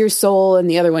cuts your soul and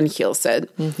the other one heals it.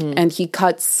 And he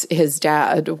cuts his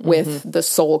dad with the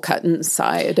soul cut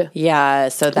inside. Yeah,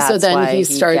 so then why he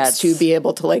starts to be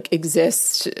able to like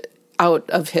exist out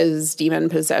of his demon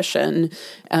possession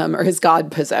or his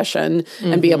god possession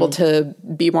and be able to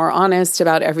be more honest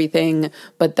about everything.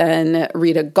 But then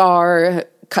Rita Gar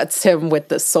cuts him with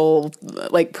the soul,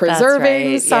 like,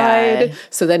 preserving side. Yeah.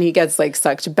 So then he gets, like,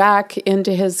 sucked back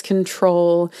into his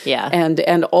control. Yeah.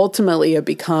 And ultimately it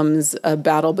becomes a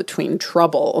battle between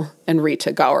Trouble and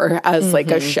Rita Gower as,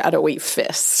 like, a shadowy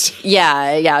fist.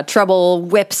 Yeah. Trouble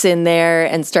whips in there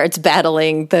and starts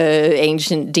battling the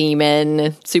ancient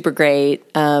demon. Super great.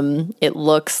 It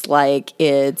looks like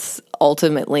it's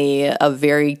ultimately a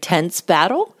very tense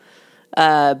battle.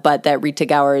 But that Rita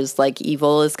Gower's, like,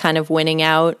 evil is kind of winning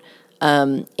out.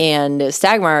 And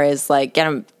Stagmar is like, get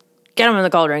him in the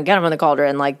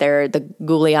cauldron. Like, the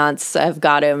Gouliants have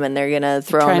got him, and they're going to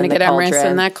throw him in the cauldron. Trying to get Emrys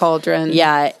in that cauldron.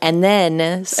 Yeah, and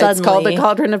then suddenly... It's called the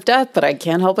Cauldron of Death, but I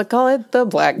can't help but call it the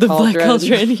Black Cauldron. Black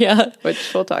Cauldron, yeah.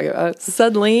 Which we'll talk about.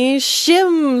 Suddenly,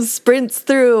 Shim sprints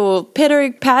through,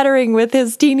 pattering with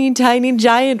his teeny tiny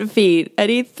giant feet, and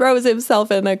he throws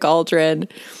himself in the cauldron.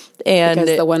 And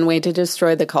because the one way to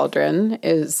destroy the cauldron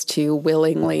is to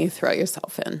willingly throw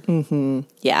yourself in. Mm-hmm.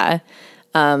 Yeah.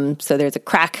 So there's a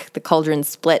crack, the cauldron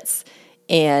splits,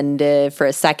 and for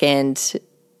a second,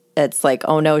 it's like,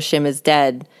 oh no, Shim is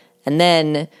dead. And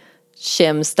then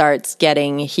Shim starts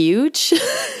getting huge.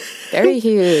 Very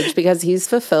huge, because he's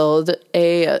fulfilled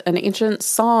an ancient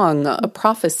song, a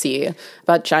prophecy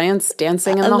about giants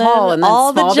dancing in the hall, and then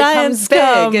all small the giants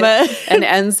becomes big, come. and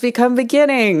ends become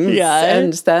beginnings. Yeah.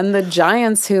 And then the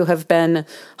giants who have been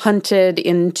hunted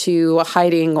into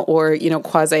hiding or,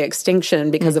 quasi-extinction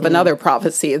because of another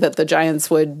prophecy that the giants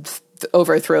would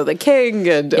overthrow the king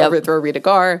and overthrow Rita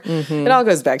Gar. It all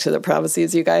goes back to the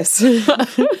prophecies, you guys.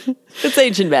 It's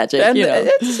ancient magic, and you know.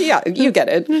 You get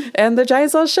it. And the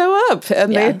giants all show up,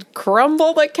 and they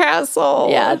crumble the castle.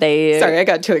 Yeah, Sorry, I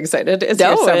got too excited. It's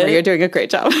your summer. You're doing a great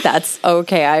job. That's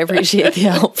okay. I appreciate the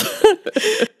help.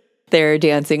 Their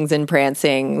dancings and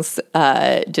prancings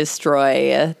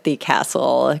destroy the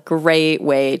castle. Great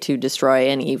way to destroy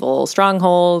an evil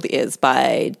stronghold is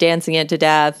by dancing it to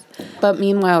death. But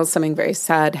meanwhile, something very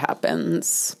sad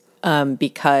happens.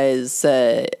 Because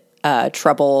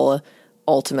Trouble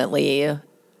ultimately,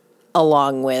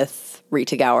 along with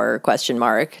Rita Gower,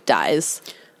 dies.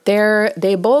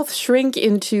 They both shrink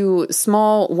into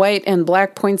small white and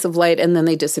black points of light, and then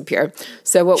they disappear.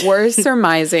 So what we're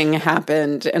surmising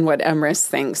happened, and what Emrys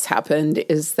thinks happened,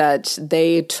 is that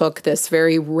they took this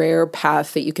very rare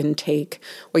path that you can take,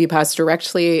 where you pass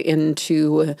directly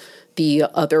into the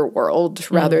other world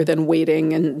rather than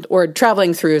waiting or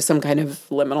traveling through some kind of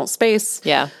liminal space.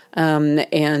 Yeah.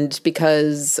 And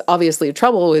because obviously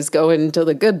Trouble was going to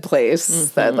the good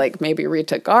place, that like maybe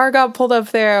Rita Gar got pulled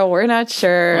up there. We're not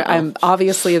sure.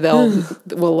 Obviously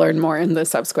we'll learn more in the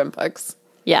subsequent books.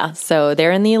 Yeah. So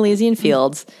they're in the Elysian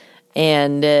Fields,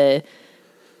 and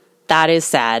that is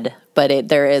sad. But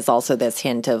there is also this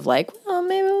hint of like, well,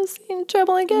 maybe we'll see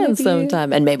Trouble again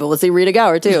sometime. And maybe we'll see Rita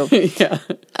Gower too. Yeah.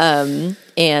 And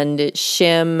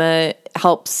Shim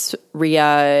helps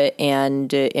Rhea and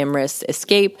Imris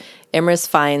escape. Imris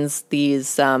finds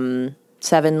these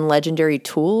 7 legendary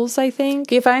tools, I think.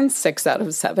 He finds 6 out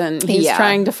of 7. He's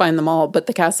trying to find them all, but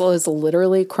the castle is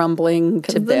literally crumbling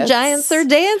to bits. The giants are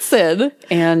dancing.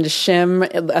 And Shim,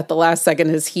 at the last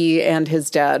second, as he and his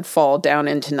dad fall down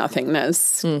into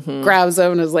nothingness, grabs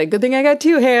them and is like, good thing I got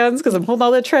 2 hands because I'm holding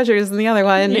all the treasures in the other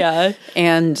one. Yeah.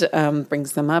 And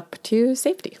brings them up to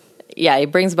safety. Yeah, he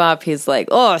brings him up. He's like,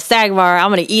 oh, Stagmar, I'm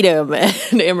going to eat him. And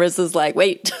Imris is like,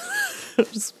 wait,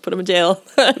 just put him in jail.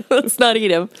 Let's not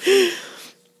eat him.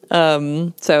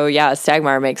 So yeah,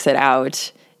 Stagmar makes it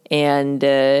out, and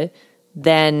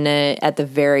then at the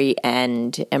very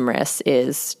end, Emrys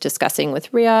is discussing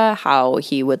with Rhea how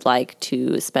he would like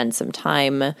to spend some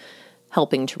time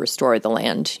helping to restore the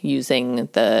land using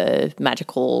the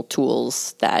magical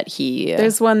tools that he...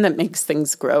 There's one that makes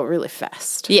things grow really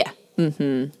fast. Yeah.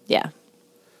 Mm-hmm. Yeah.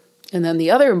 And then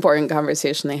the other important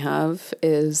conversation they have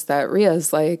is that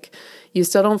Rhea's like, you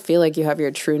still don't feel like you have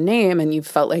your true name, and you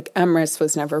felt like Emrys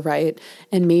was never right,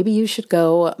 and maybe you should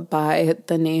go by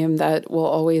the name that will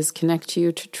always connect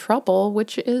you to Trouble,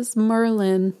 which is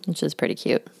Merlin. Which is pretty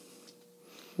cute.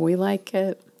 We like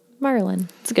it. Merlin.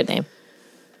 It's a good name.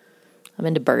 I'm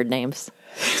into bird names.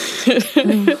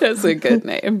 That's a good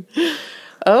name.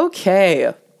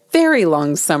 Okay. Very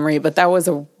long summary, but that was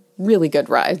a really good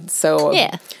ride. So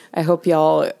yeah. I hope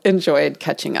y'all enjoyed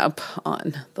catching up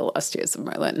on the Lost Years of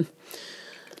Merlin.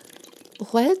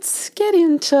 Let's get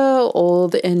into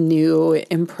old and new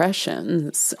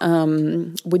impressions.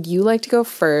 Would you like to go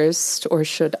first, or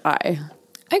should I?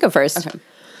 I go first. Okay.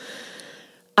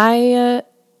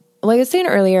 Like I was saying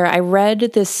earlier, I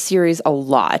read this series a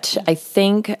lot. I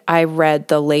think I read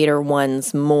the later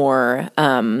ones more.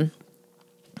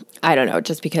 I don't know,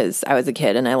 just because I was a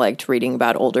kid and I liked reading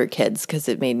about older kids because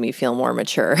it made me feel more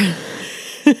mature.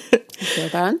 Feel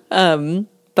that?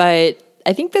 But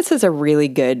I think this is a really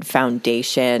good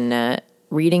foundation.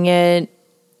 Reading it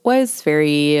was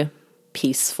very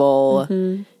peaceful.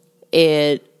 Mm-hmm.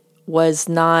 It was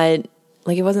not,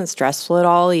 like, it wasn't stressful at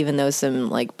all, even though some,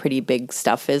 like, pretty big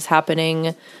stuff is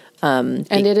happening. And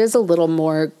it is a little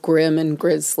more grim and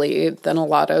grisly than a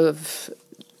lot of,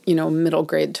 middle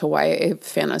grade to YA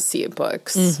fantasy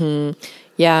books. Mm-hmm.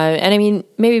 Yeah, and I mean,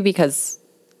 maybe because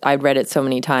I'd read it so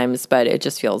many times, but it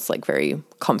just feels like very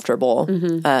comfortable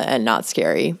and not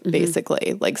scary,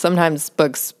 basically. Like sometimes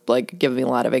books like give me a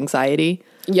lot of anxiety.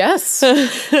 Yes,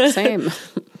 same.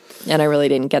 And I really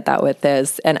didn't get that with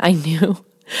this. And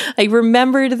I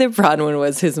remembered that Bronwyn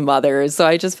was his mother, so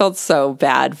I just felt so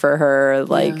bad for her,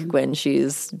 when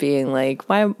she's being like,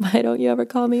 why don't you ever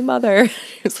call me mother?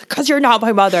 It's like, because you're not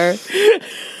my mother.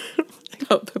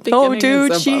 Oh,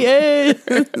 dude, she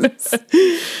is.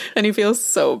 And he feels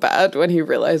so bad when he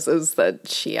realizes that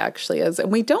she actually is.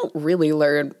 And we don't really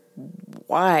learn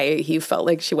why he felt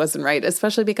like she wasn't right,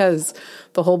 especially because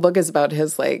the whole book is about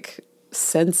his,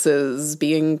 senses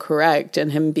being correct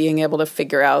and him being able to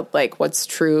figure out, what's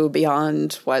true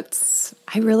beyond what's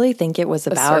I really think it was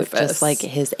about surface. Just,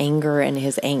 his anger and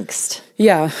his angst.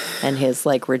 Yeah. And his,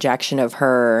 rejection of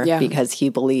her because he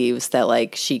believes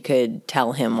that, she could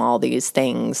tell him all these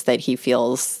things that he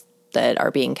feels that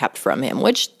are being kept from him,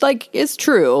 which, is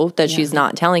true that she's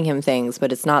not telling him things,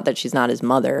 but it's not that she's not his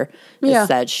mother. It's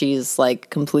that she's,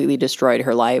 completely destroyed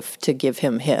her life to give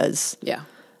him his. Yeah.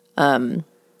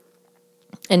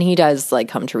 And he does,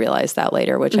 come to realize that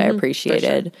later, which I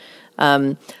appreciated.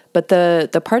 Sure. But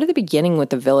the part of the beginning with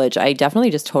the village, I definitely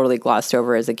just totally glossed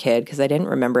over as a kid because I didn't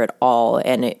remember it all.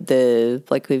 And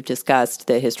like we've discussed,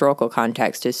 the historical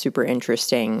context is super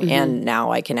interesting. And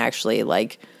now I can actually,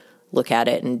 look at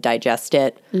it and digest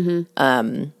it.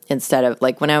 Instead of,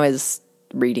 when I was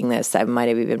reading this, I might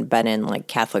have even been in,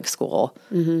 Catholic school.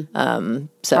 So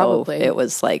Probably. it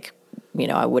was,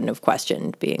 I wouldn't have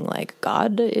questioned being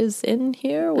God is in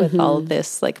here with all of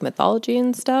this mythology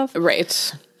and stuff.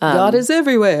 Right. God is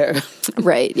everywhere.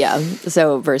 Right. Yeah.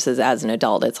 So versus as an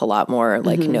adult, it's a lot more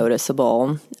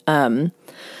noticeable. I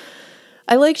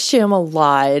liked Shim a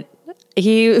lot.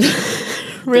 He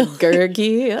really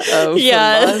Gurgi of the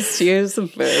last years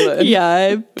of Merlin.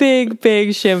 Yeah. Big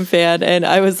Shim fan. And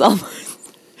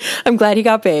I'm glad he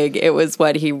got big. It was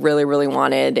what he really, really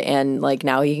wanted. And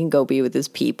now he can go be with his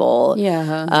people.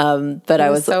 Yeah. But he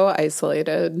I was so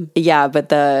isolated. Yeah, but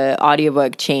the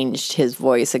audiobook changed his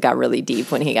voice. It got really deep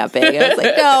when he got big. I was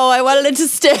like, no, I wanted it to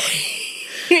stay.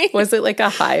 Was it a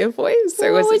high voice?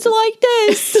 Or was it like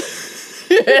this?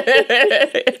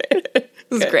 It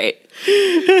was great.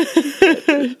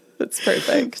 That's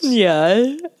perfect.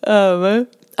 Yeah.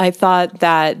 I thought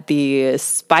that the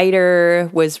spider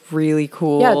was really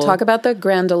cool. Yeah, talk about the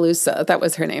Grandalusa. That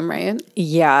was her name, right?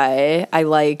 Yeah, I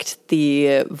liked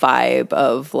the vibe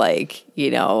of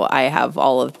I have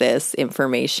all of this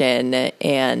information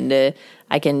and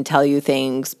I can tell you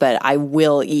things, but I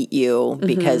will eat you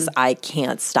because I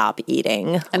can't stop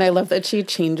eating. And I love that she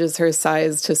changes her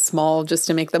size to small just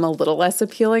to make them a little less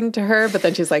appealing to her, but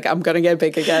then she's like, I'm going to get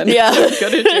big again. Yeah. I'm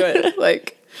going to do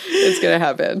it. It's going to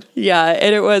happen. Yeah,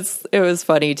 and it was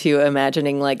funny too,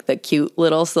 imagining the cute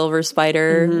little silver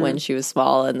spider when she was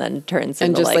small and then turns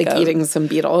into just eating some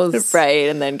beetles. Right,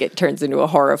 and then turns into a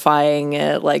horrifying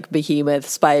behemoth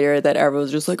spider that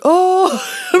everyone's just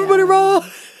everybody run.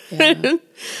 Yeah.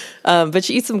 But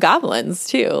she eats some goblins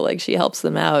too. She helps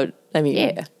them out. I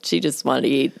mean, she just wanted to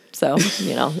eat, so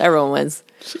everyone wins.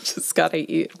 She just got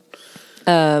to eat.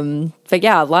 But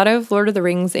yeah, a lot of Lord of the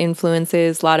Rings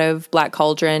influences, a lot of Black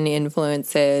Cauldron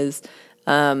influences,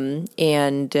 and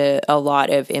a lot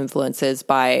of influences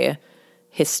by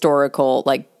historical,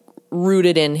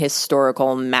 rooted in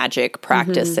historical magic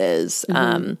practices.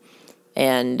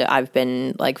 And I've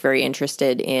been very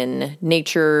interested in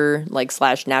nature,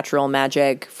 / natural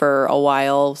magic for a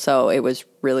while. So it was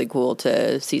really cool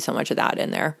to see so much of that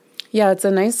in there. Yeah, it's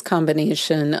a nice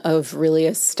combination of really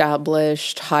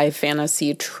established high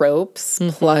fantasy tropes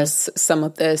plus some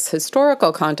of this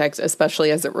historical context,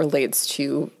 especially as it relates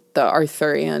to the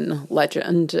Arthurian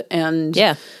legend. And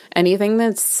anything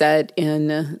that's set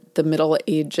in the Middle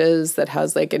Ages that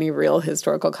has any real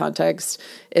historical context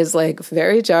is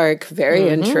very dark, very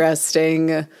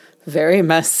interesting, very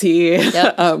messy,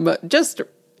 just,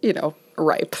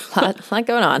 ripe. A lot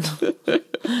going on.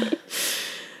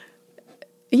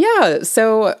 Yeah,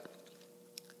 so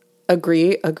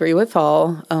Agree with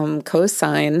all.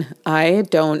 Co-sign. I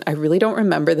really don't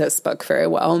remember this book very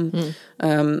well.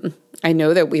 I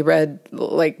know that we read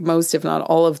like most, if not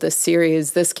all, of the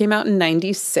series. This came out in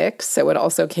 96, so it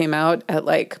also came out at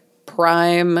like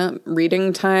prime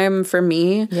reading time for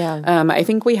me. Yeah. I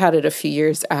think we had it a few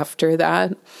years after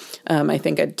that. I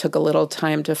think it took a little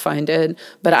time to find it,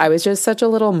 but I was just such a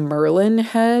little Merlin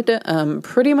head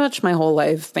pretty much my whole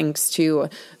life, thanks to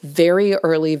very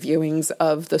early viewings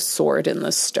of The Sword in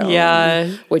the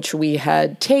Stone, which we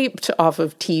had taped off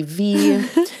of TV,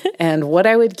 and what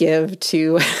I would give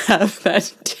to have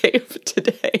that tape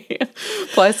today,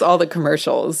 plus all the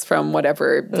commercials from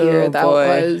whatever year that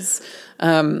was.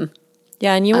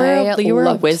 Yeah, and you were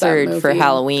a wizard for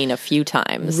Halloween a few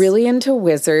times. Really into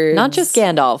wizards. Not just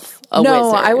Gandalf, no,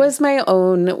 wizard. I was my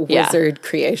own wizard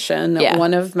creation. Yeah.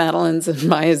 One of Madeline's and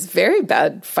Maya's very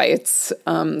bad fights,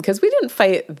 because we didn't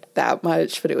fight that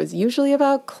much, but it was usually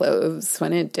about clothes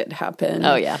when it did happen.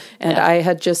 Oh, yeah. And I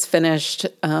had just finished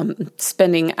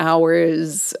spending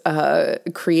hours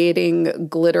creating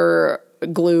glitter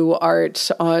glue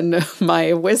art on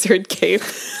my wizard cape.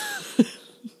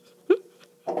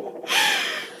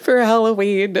 For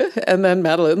Halloween, and then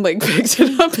Madeline like picked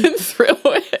it up and threw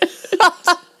it.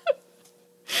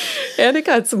 And it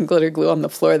got some glitter glue on the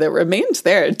floor that remained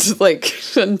there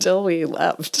until we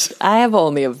left. I have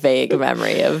only a vague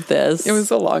memory of this. It was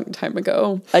a long time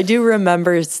ago. I do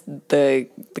remember the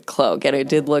cloak, and it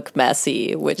did look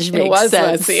messy, which makes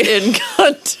sense messy. In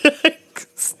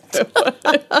context.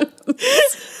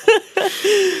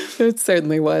 It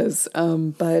certainly was.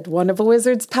 But one of a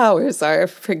wizard's powers are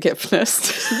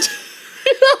forgiveness.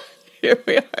 Here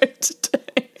we are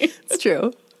today. It's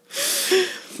true.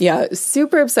 Yeah,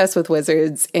 super obsessed with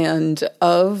wizards, and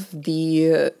of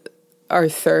the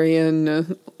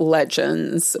Arthurian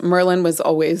legends, Merlin was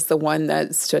always the one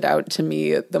that stood out to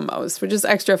me the most, which is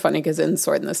extra funny because in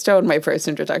Sword in the Stone, my first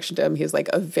introduction to him, he's like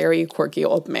a very quirky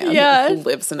old man who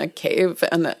lives in a cave,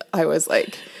 and I was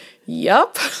like,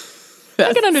 yup.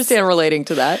 I can understand relating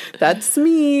to that. That's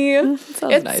me. It's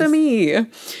nice. me.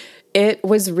 It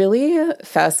was really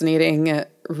fascinating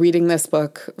reading this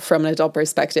book from an adult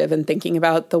perspective and thinking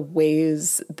about the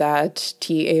ways that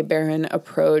T.A. Barron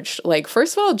approached, like,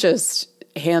 first of all, just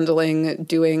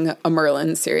doing a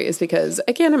Merlin series, because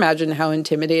I can't imagine how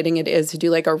intimidating it is to do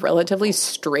like a relatively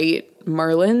straight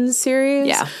Merlin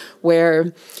series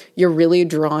where you're really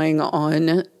drawing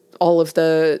on all of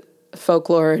the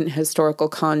folklore and historical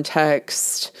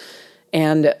context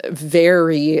and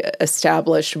very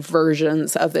established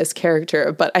versions of this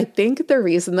character. But I think the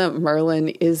reason that Merlin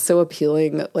is so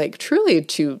appealing, like truly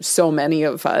to so many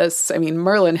of us, I mean,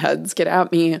 Merlin heads, get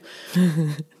at me,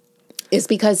 is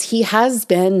because he has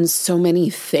been so many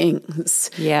things.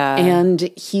 Yeah. And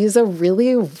he's a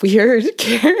really weird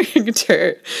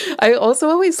character. I also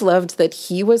always loved that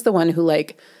he was the one who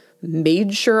like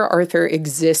made sure Arthur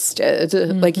existed.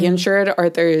 Like he ensured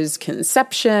Arthur's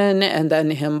conception and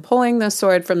then him pulling the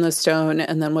sword from the stone,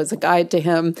 and then was a guide to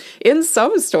him in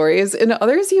some stories. In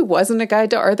others, he wasn't a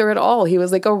guide to Arthur at all. He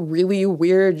was like a really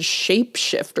weird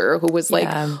shapeshifter who was like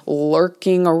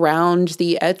lurking around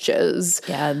the edges.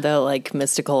 Yeah, the like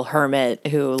mystical hermit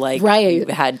who like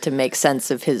had to make sense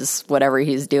of his whatever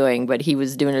he's doing, but he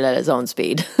was doing it at his own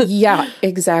speed. Yeah,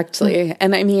 exactly.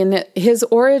 And I mean, his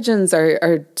origins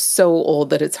are so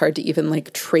old that it's hard to even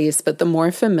like trace, but the more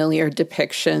familiar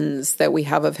depictions that we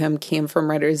have of him came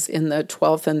from writers in the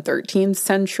 12th and 13th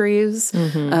centuries.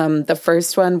 The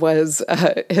first one was,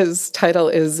 his title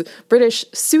is British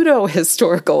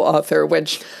pseudo-historical author,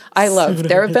 which I love.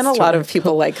 There have been a lot of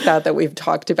people like that we've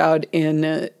talked about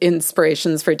in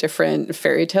inspirations for different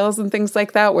fairy tales and things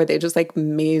like that, where they just like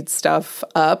made stuff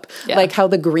up, like how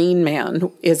the Green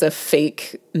Man is a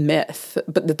fake myth,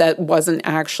 but that wasn't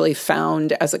actually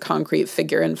found as a concrete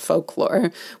figure in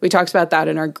folklore. We talked about that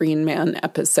in our Green Man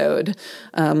episode,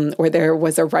 where there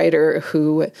was a writer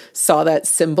who saw that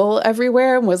symbol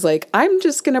everywhere and was like, I'm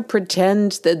just going to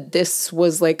pretend that this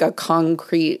was like a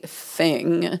concrete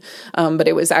thing. But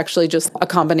it was actually just a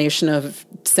combination of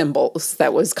symbols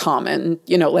that was common,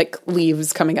 you know, like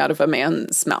leaves coming out of a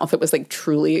man's mouth. It was like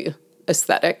truly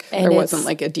aesthetic. And there wasn't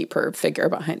like a deeper figure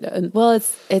behind it. Well,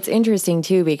 it's interesting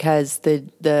too, because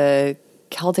the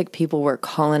Celtic people were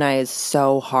colonized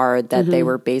so hard that they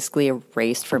were basically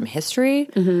erased from history.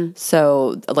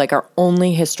 So like our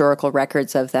only historical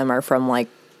records of them are from like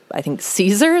I think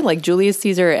Caesar, like Julius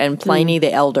Caesar, and Pliny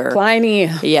the Elder. Pliny,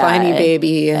 Yeah. Pliny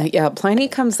baby. Yeah, Pliny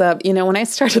comes up. You know, when we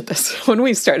started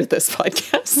this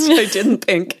podcast, I didn't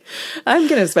think I'm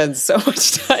going to spend so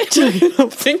much time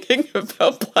thinking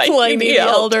about Pliny the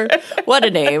Elder. What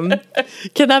a name.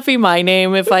 Can that be my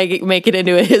name if I make it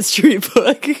into a history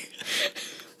book?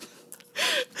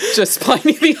 Just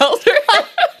Pliny the Elder.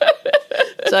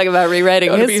 Talk about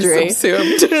rewriting history. Be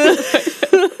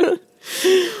subsumed.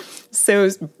 So,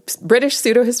 British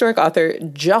pseudo-historic author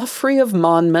Geoffrey of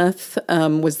Monmouth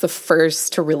was the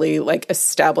first to really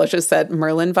establish a set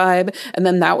Merlin vibe, and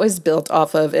then that was built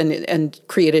off of and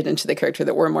created into the character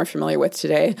that we're more familiar with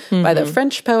today by the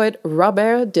French poet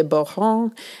Robert de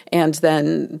Barron, and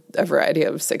then a variety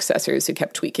of successors who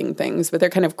kept tweaking things, but they're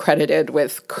kind of credited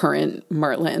with current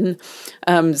Merlin.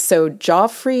 So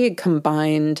Geoffrey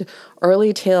combined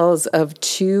early tales of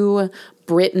two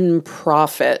Britain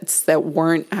prophets that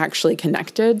weren't actually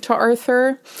connected to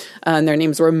Arthur. And their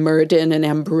names were Merlin and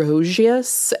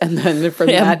Ambrosius. And then from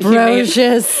that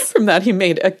he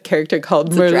made a character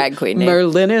called drag queen name.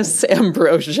 Merlinus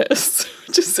Ambrosius,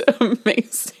 which is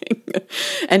amazing.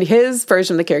 And his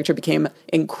version of the character became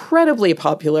incredibly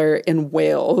popular in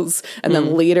Wales. And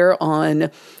then later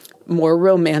on, more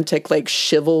romantic,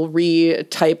 chivalry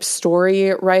type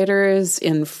story writers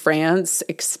in France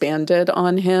expanded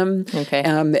on him. Okay.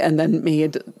 And then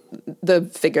made the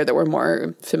figure that we're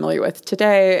more familiar with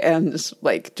today, and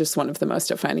just one of the most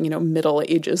defining, Middle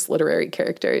Ages literary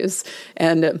characters.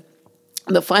 And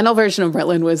the final version of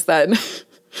Merlin was that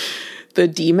the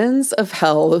demons of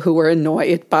hell, who were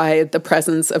annoyed by the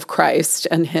presence of Christ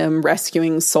and him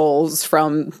rescuing souls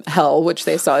from hell, which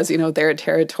they saw as, their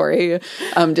territory,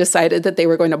 decided that they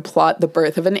were going to plot the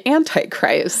birth of an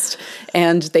antichrist.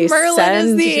 And they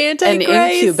send an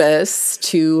incubus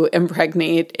to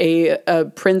impregnate a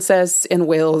princess in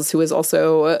Wales who is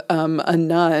also a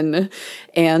nun.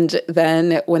 And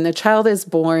then when the child is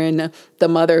born, the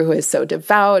mother, who is so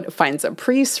devout, finds a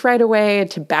priest right away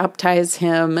to baptize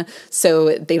him,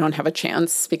 so they don't have a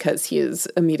chance because he is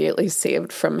immediately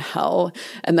saved from hell.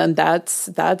 And then that's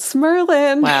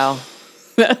Merlin. Wow.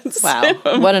 Wow.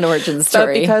 Him. What an origin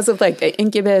story. But because of the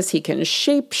incubus, he can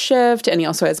shapeshift, and he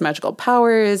also has magical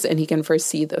powers, and he can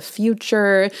foresee the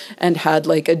future, and had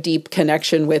a deep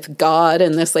connection with God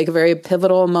in this very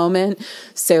pivotal moment.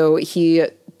 So he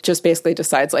just basically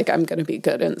decides I'm going to be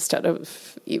good instead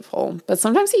of evil. But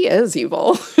sometimes he is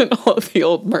evil in all of the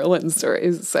old Merlin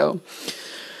stories. So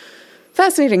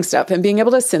fascinating stuff. And being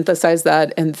able to synthesize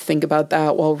that and think about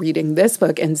that while reading this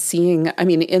book and seeing,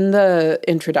 in the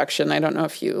introduction, I don't know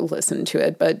if you listened to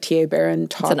it, but T.A. Barron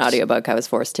talked. It's an audiobook. I was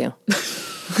forced to.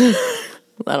 I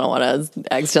don't want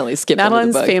to accidentally skip into the book.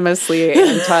 Madeline's famously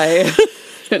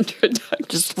anti-introduction.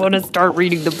 Just want to start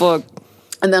reading the book.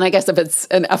 And then I guess if it's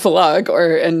an epilogue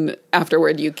or an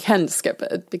afterword, you can skip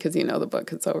it because the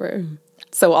book is over.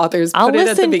 So authors put it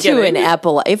at the beginning. I'll listen to an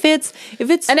epilogue. If it's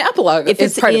an epilogue, if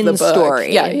it's part in of the book.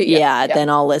 Story, yeah,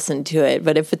 then I'll listen to it.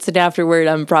 But if it's an afterword,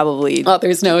 I'm probably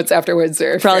authors' notes afterwards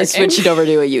are probably switching over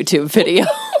to a YouTube video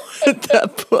at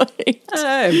that point.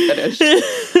 I'm finished.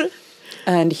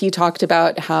 And he talked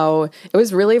about how it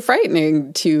was really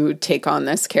frightening to take on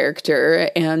this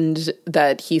character, and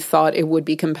that he thought it would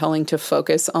be compelling to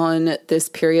focus on this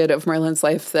period of Merlin's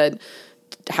life that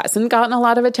hasn't gotten a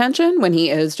lot of attention when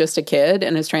he is just a kid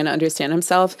and is trying to understand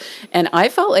himself. And I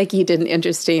felt like he did an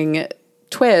interesting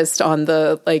twist on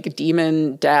the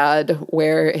demon dad,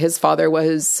 where his father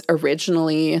was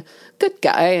originally good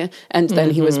guy, and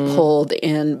then he was pulled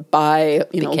in by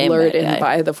lured in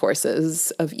by the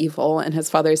forces of evil, and his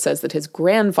father says that his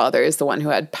grandfather is the one who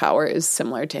had powers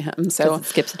similar to him, so it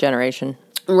skips a generation,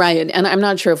 right? And I'm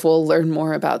not sure if we'll learn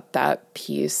more about that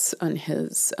piece on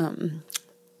his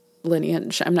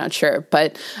lineage. I'm not sure,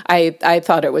 but I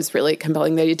thought it was really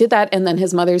compelling that he did that. And then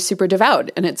his mother's super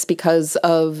devout, and it's because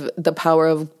of the power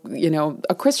of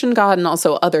a Christian God and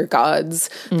also other gods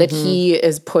that he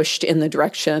is pushed in the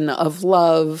direction of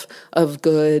love, of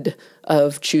good,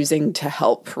 of choosing to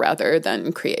help rather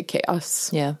than create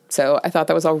chaos. Yeah. So I thought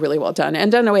that was all really well done,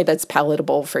 and done in a way that's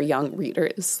palatable for young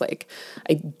readers.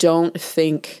 I don't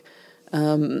think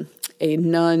a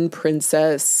nun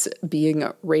princess being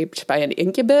raped by an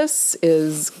incubus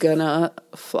is gonna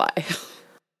fly.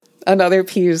 Another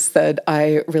piece that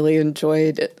I really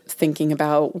enjoyed thinking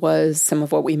about was some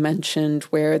of what we mentioned,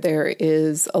 where there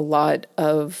is a lot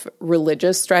of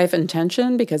religious strife and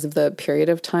tension because of the period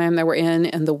of time that we're in,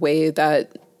 and the way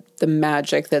that the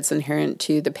magic that's inherent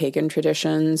to the pagan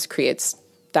traditions creates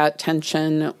that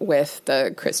tension with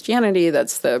the Christianity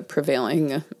that's the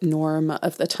prevailing norm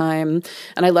of the time.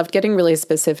 And I loved getting really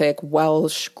specific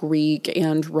Welsh, Greek,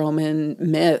 and Roman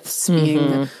myths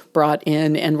being brought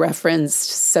in and referenced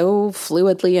so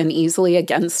fluidly and easily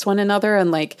against one another.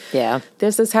 And like,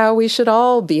 this is how we should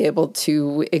all be able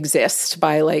to exist,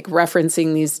 by like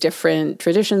referencing these different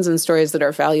traditions and stories that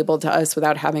are valuable to us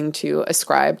without having to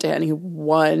ascribe to any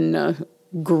one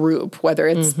group, whether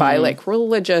it's by like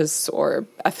religious or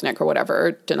ethnic or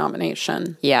whatever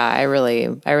denomination. Yeah, I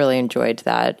really enjoyed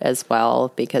that as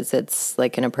well, because it's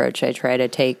like an approach I try to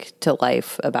take to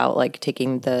life, about like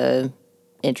taking the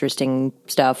interesting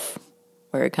stuff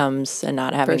where it comes and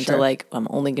not having to like, I'm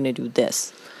only going to do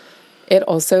this. It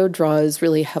also draws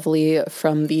really heavily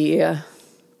from the,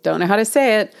 don't know how to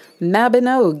say it,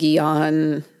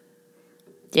 Mabinogion.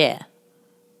 Yeah.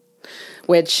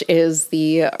 Which is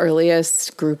the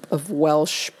earliest group of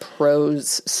Welsh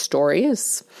prose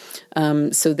stories.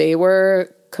 So they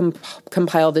were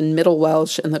compiled in Middle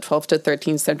Welsh in the 12th to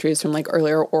 13th centuries from like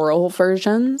earlier oral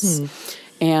versions.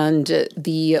 And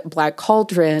the Black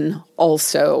Cauldron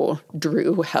also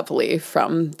drew heavily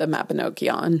from the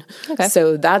Mabinogion. Okay.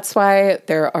 So that's why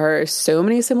there are so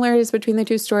many similarities between the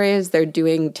two stories. They're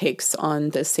doing takes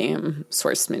on the same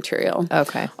source material.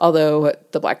 Okay. Although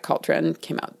the Black Cauldron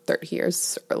came out 30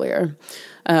 years earlier.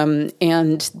 And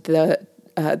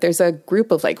there's a group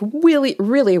of like really,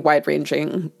 really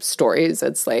wide-ranging stories.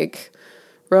 It's like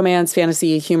romance,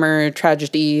 fantasy, humor,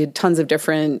 tragedy, tons of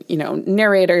different,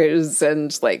 narrators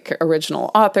and like original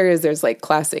authors. There's like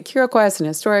classic hero quests and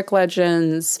historic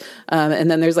legends. And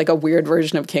then there's like a weird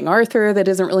version of King Arthur that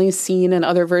isn't really seen in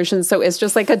other versions. So it's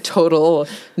just like a total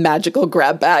magical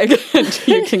grab bag. And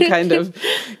you can kind of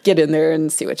get in there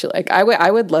and see what you like.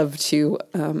 I would love to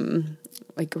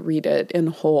like read it in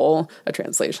whole, a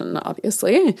translation,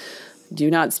 obviously. Do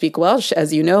not speak Welsh,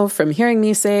 as you know from hearing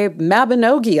me say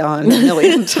Mabinogion a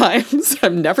million times.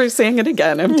 I'm never saying it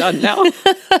again. I'm done now.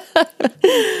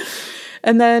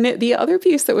 And then the other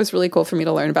piece that was really cool for me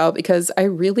to learn about, because I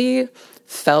really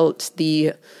felt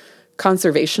the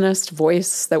conservationist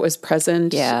voice that was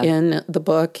present in the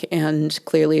book and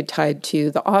clearly tied to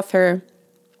the author.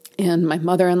 And my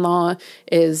mother-in-law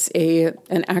is an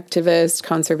activist,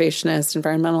 conservationist,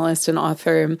 environmentalist, and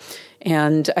author.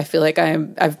 And I feel like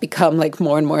I've become like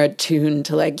more and more attuned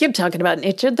to like, you're talking about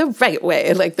nature the right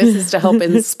way. Like this is to help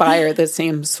inspire the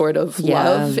same sort of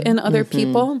love in other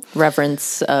people.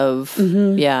 Reverence of,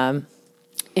 And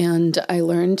I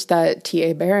learned that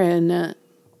T.A. Barron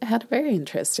has had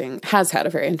a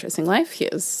very interesting life. He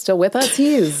is still with us.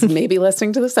 He is maybe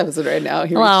listening to this episode right now.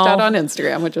 He reached out on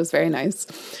Instagram, which was very nice.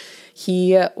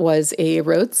 He was a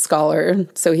Rhodes Scholar,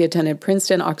 so he attended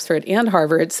Princeton, Oxford, and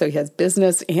Harvard, so he has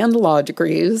business and law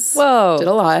degrees. Whoa. Did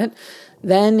a lot.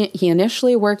 Then he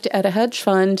initially worked at a hedge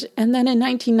fund, and then in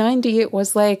 1990 it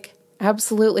was like,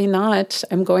 absolutely not.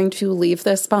 I'm going to leave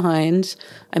this behind.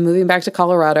 I'm moving back to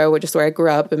Colorado, which is where I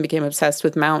grew up and became obsessed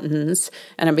with mountains,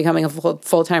 and I'm becoming a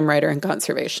full-time writer and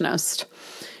conservationist.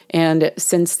 And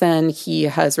since then, he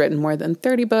has written more than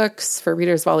 30 books for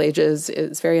readers of all ages,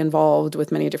 is very involved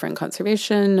with many different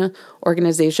conservation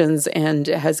organizations, and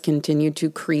has continued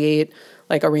to create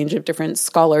like a range of different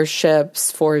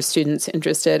scholarships for students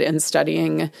interested in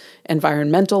studying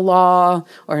environmental law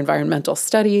or environmental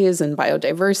studies and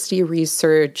biodiversity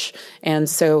research. And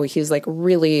so he's like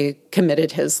really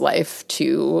committed his life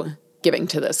to giving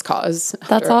to this cause.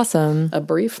 That's awesome. A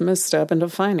brief misstep into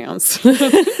finance.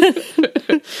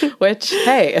 Which,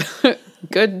 hey,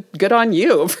 good on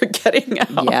you for getting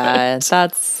out. Yeah,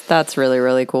 that's really,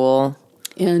 really cool.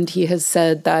 And he has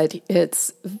said that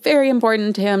it's very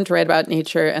important to him to write about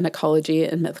nature and ecology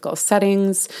in mythical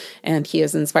settings. And he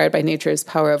is inspired by nature's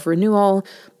power of renewal,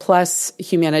 plus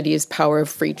humanity's power of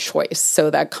free choice. So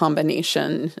that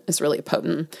combination is really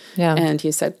potent. Yeah. And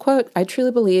he said, quote, "I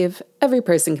truly believe every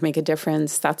person can make a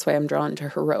difference. That's why I'm drawn to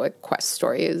heroic quest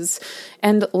stories."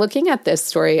 And looking at this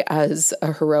story as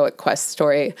a heroic quest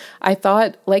story, I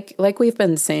thought, like we've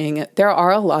been saying, there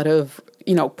are a lot of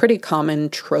pretty common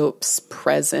tropes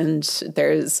present.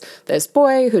 There's this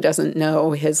boy who doesn't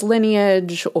know his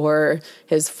lineage or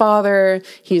his father.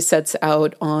 He sets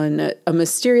out on a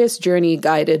mysterious journey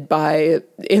guided by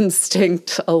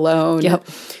instinct alone. Yep.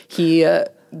 He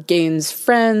gains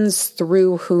friends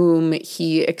through whom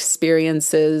he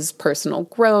experiences personal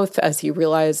growth as he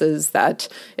realizes that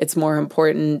it's more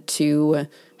important to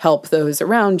help those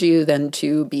around you than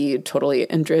to be totally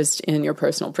interested in your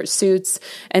personal pursuits.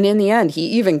 And in the end, he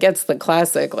even gets the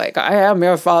classic, like, I am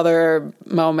your father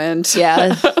moment.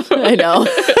 Yeah, I know.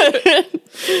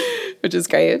 Which is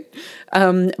great.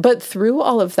 But through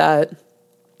all of that,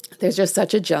 there's just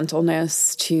such a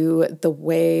gentleness to the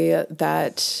way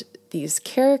that these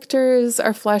characters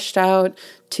are fleshed out,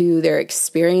 to their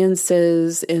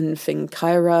experiences in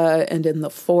Finkyra and in the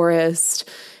forest,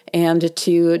 and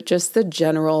to just the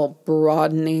general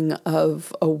broadening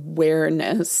of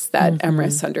awareness that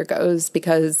Emrys undergoes.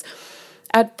 Because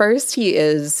at first he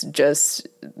is just,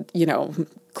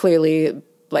 clearly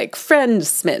like friend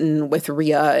smitten with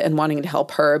Rhea and wanting to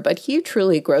help her, but he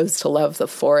truly grows to love the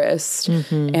forest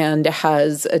and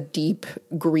has a deep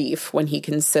grief when he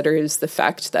considers the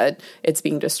fact that it's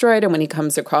being destroyed, and when he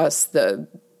comes across the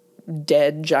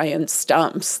dead giant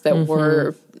stumps that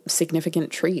were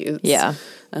significant trees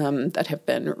that have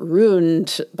been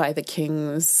ruined by the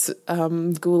king's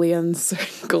Gullianis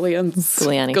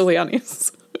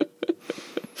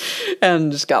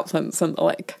and goblins and the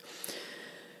like.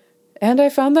 And I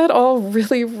found that all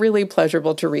really, really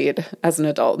pleasurable to read as an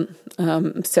adult.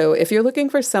 So if you're looking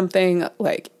for something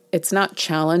like, it's not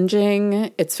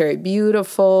challenging, it's very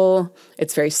beautiful,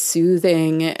 it's very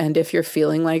soothing, and if you're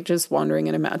feeling like just wandering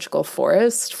in a magical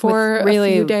forest for a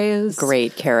few days.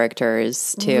 Great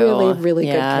characters, too. Really, really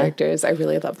good characters. I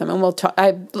really love them. And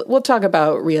we'll talk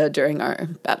about Rhea during our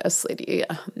Badass Lady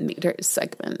Meters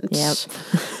segment. Yep.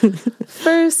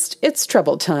 First, it's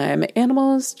trouble time.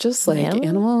 Animals, just like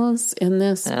animals in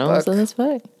this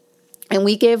book. And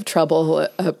we gave Trouble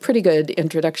a pretty good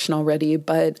introduction already,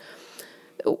 but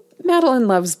Madeline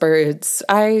loves birds.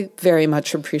 I very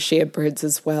much appreciate birds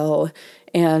as well.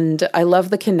 And I love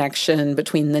the connection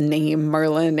between the name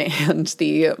Merlin and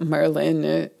the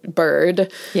Merlin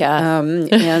bird. Yeah.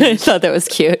 And I thought that was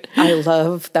cute. I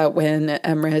love that when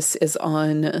Emrys is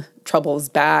on Trouble's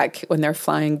back, when they're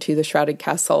flying to the Shrouded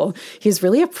Castle, he's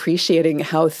really appreciating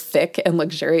how thick and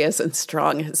luxurious and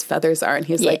strong his feathers are. And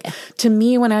he's like, to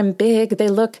me, when I'm big, they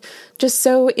look just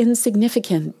so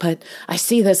insignificant, but I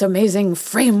see this amazing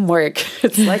framework.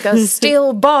 It's like a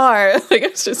steel bar. Like,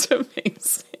 it's just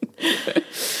amazing.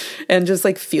 And just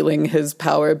like feeling his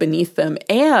power beneath them.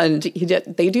 And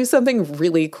they do something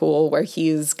really cool where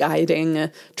he's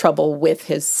guiding Trouble with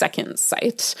his second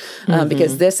sight.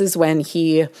 Because this is when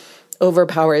he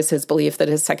overpowers his belief that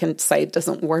his second sight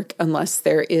doesn't work unless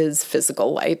there is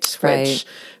physical light. Which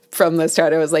from the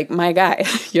start I was like, my guy,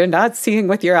 you're not seeing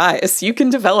with your eyes. You can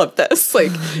develop this.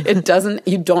 Like,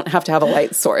 you don't have to have a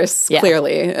light source,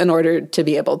 clearly, in order to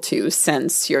be able to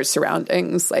sense your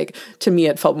surroundings. Like, to me,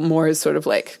 it felt more sort of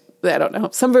like, I don't know,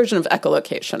 some version of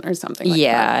echolocation or something like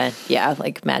that. Yeah,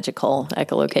 like magical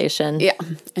echolocation. Yeah,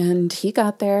 and he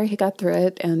got there, he got through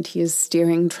it, and he's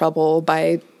steering Trouble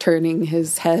by turning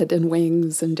his head and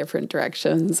wings in different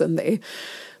directions, and they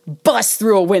bust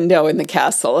through a window in the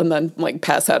castle and then like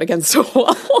pass out against a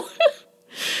wall.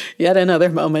 Yet another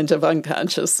moment of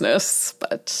unconsciousness,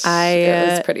 but it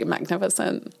was pretty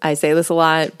magnificent. I say this a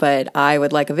lot, but I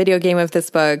would like a video game of this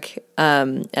book,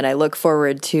 and I look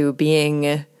forward to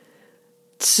being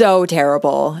so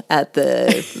terrible at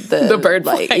the bird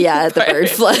flying. The bird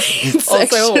flying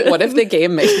section. Also, what if the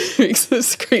game makes the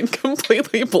screen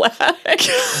completely black?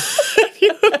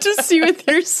 You have to see with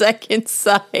your second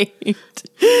sight.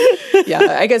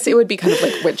 Yeah, I guess it would be kind of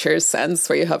like Witcher's Sense,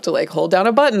 where you have to like hold down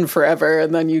a button forever,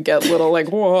 and then you get little like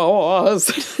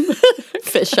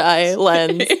fisheye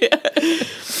lens.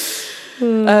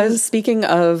 Speaking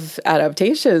of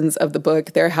adaptations of the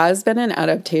book, there has been an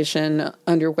adaptation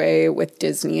underway with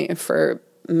Disney for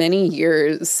many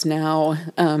years now,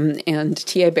 and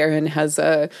T.A. Barron has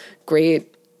a great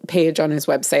page on his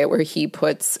website where he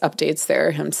puts updates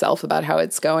there himself about how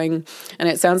it's going. And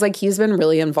it sounds like he's been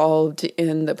really involved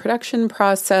in the production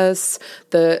process.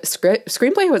 The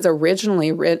screenplay was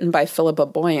originally written by Philippa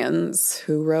Boyens,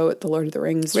 who wrote the Lord of the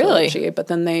Rings trilogy, but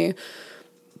then I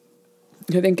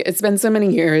think it's been so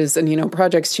many years and,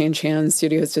 projects change hands,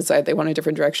 studios decide they want a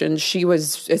different direction. She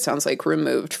was, it sounds like,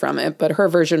 removed from it, but her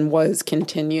version was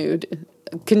continued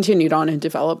on in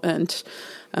development.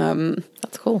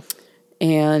 That's cool.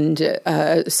 And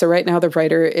so right now the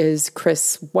writer is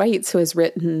Chris Weitz,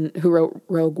 who wrote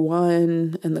Rogue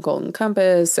One and The Golden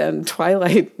Compass and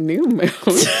Twilight New Moon.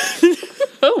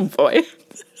 Oh, boy.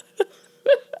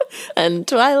 And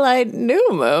Twilight New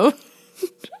Moon.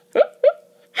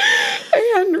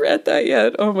 I hadn't read that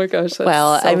yet. Oh my gosh,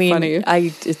 that's so funny.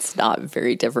 It's not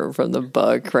very different from the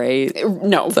book, right?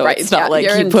 No, so right. It's not like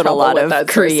he put a lot of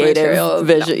creative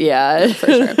vision. No, yeah,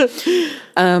 for sure.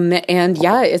 And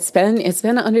yeah, it's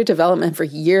been under development for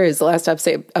years. The last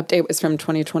update was from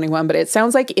 2021, but it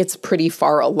sounds like it's pretty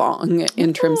far along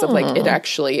in terms of like it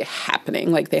actually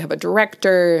happening. Like they have a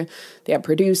director, they have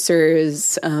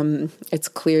producers. It's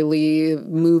clearly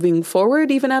moving forward,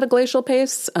 even at a glacial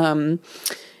pace.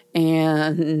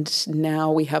 And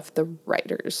now we have the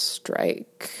writer's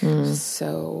strike.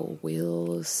 So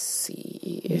we'll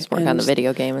see. Just work on the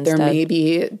video game instead. There may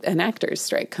be an actor's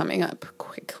strike coming up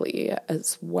quickly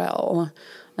as well.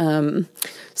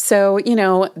 So,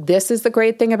 this is the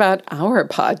great thing about our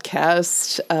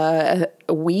podcast.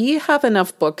 We have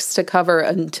enough books to cover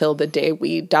until the day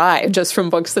we die, just from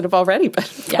books that have already been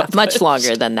published. Yeah, much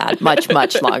longer than that. Much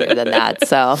longer than that.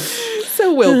 So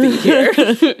we'll be here.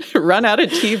 Run out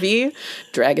of TV.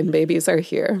 Dragon babies are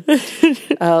here.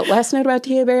 Last note about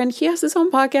T.A. Barron. He has his own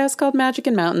podcast called Magic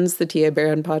in Mountains, the T.A.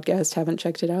 Barron podcast. Haven't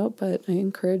checked it out, but I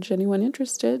encourage anyone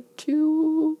interested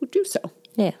to do so.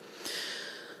 Yeah.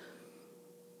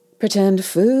 Pretend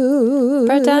food.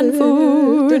 Pretend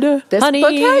food. This honey.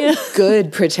 book had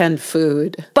good pretend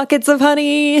food. Buckets of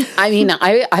honey. I mean,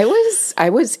 I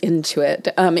was into it.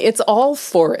 It's all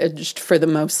foraged for the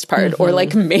most part, or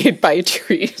like made by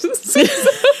trees.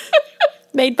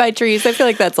 Made by trees. I feel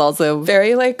like that's also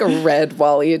very like a Red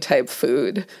Wally type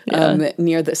food. Yeah.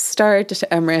 Near the start,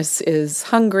 Emrys is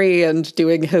hungry and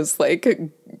doing his like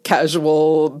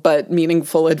casual but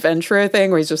meaningful adventurer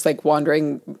thing where he's just like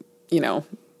wandering,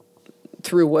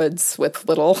 through woods with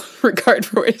little regard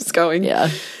for where he's going.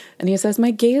 Yeah. And he says, my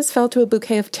gaze fell to a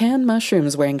bouquet of tan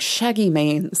mushrooms wearing shaggy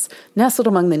manes, nestled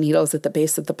among the needles at the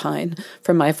base of the pine.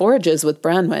 From my forages with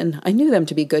Branwen, I knew them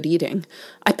to be good eating.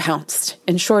 I pounced.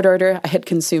 In short order, I had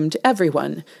consumed every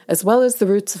one, as well as the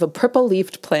roots of a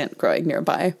purple-leafed plant growing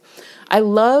nearby. I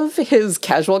love his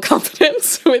casual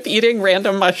confidence with eating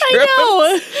random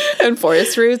mushrooms and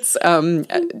forest roots.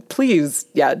 Please,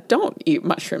 don't eat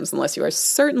mushrooms unless you are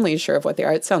certainly sure of what they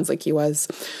are. It sounds like he was.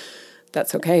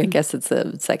 That's okay. I guess it's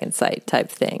a second sight type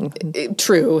thing.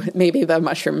 True. Maybe the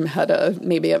mushroom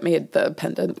maybe it made the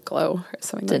pendant glow or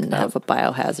something like that. Didn't have a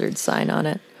biohazard sign on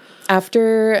it.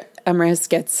 After Emrys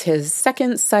gets his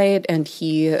second sight and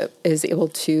he is able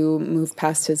to move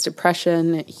past his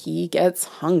depression, he gets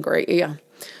hungry.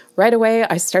 Right away,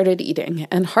 I started eating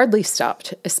and hardly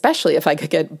stopped, especially if I could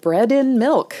get bread and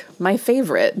milk, my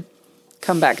favorite.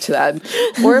 Come back to that.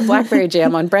 Or blackberry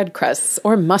jam on bread crusts,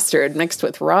 or mustard mixed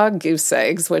with raw goose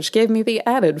eggs, which gave me the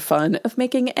added fun of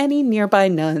making any nearby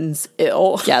nuns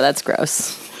ill. Yeah, that's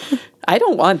gross. I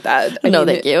don't want that. I No,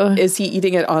 mean, thank you. Is he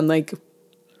eating it on, like,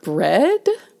 bread?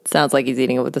 Sounds like he's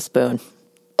eating it with a spoon.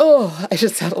 Oh, I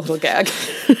just had a little gag.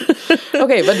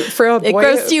 Okay, but for a boy... It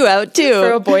grossed you out, too.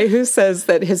 For a boy who says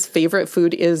that his favorite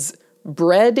food is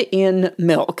bread in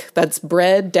milk, that's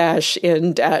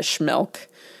bread-in-milk.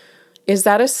 Is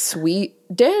that a sweet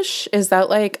dish? Is that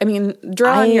like,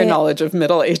 draw on your knowledge of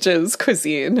Middle Ages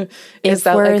cuisine. Is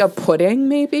that like a pudding,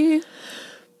 maybe?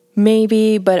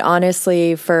 Maybe, but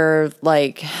honestly, for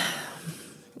like,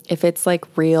 if it's like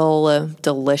real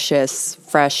delicious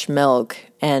fresh milk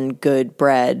and good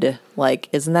bread, like,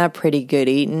 isn't that pretty good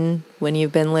eating when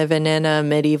you've been living in a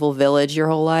medieval village your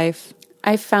whole life?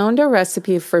 I found a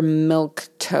recipe for milk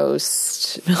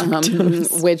toast,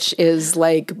 which is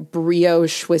like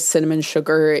brioche with cinnamon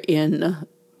sugar in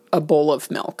a bowl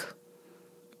of milk,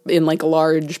 in like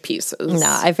large pieces.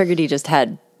 Nah, I figured he just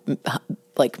had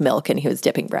like milk and he was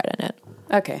dipping bread in it.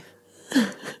 Okay.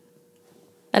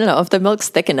 I don't know. If the milk's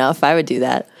thick enough, I would do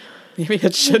that. Maybe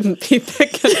it shouldn't be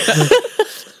thick enough.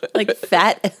 Like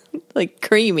fat, like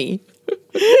creamy. All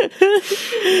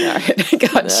right, I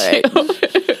got you.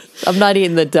 Right. I'm not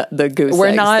eating the goose We're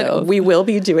eggs, not. though. We will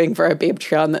be doing for our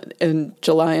Patreon in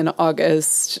July and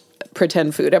August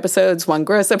pretend food episodes. One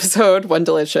gross episode, one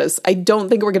delicious. I don't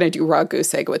think we're going to do raw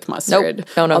goose egg with mustard.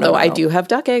 Nope. No. Although I do have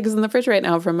duck eggs in the fridge right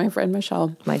now from my friend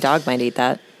Michelle. My dog might eat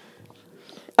that.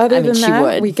 Other than she that,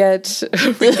 would. we get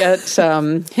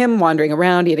him wandering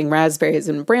around eating raspberries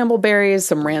and brambleberries,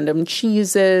 some random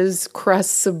cheeses,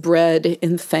 crusts of bread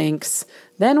in thanks.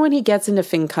 Then when he gets into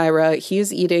Finkyra,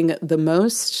 he's eating the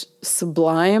most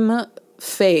sublime,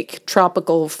 fake,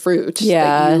 tropical fruit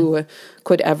that you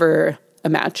could ever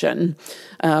imagine.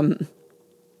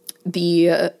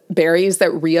 The berries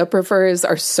that Rhea prefers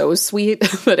are so sweet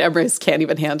that Emrys can't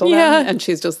even handle them. And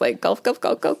she's just like, gulp, gulp,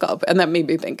 gulp, gulp, gulp. And that made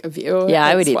me think of you. Yeah,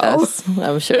 I would eat those,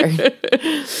 I'm sure.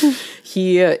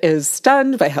 He is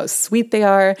stunned by how sweet they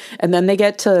are. And then they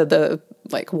get to the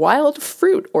like wild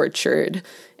fruit orchard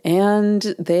and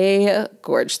they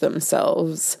gorge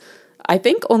themselves. I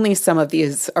think only some of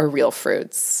these are real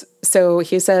fruits. So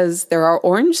he says there are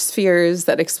orange spheres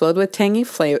that explode with tangy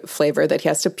flavor that he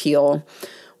has to peel.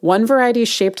 One variety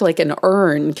shaped like an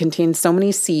urn contained so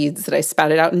many seeds that I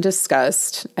spat it out in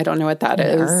disgust. I don't know what that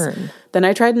is. Urn. Then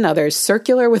I tried another,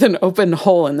 circular with an open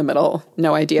hole in the middle.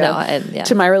 No idea. Yeah.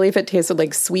 To my relief, it tasted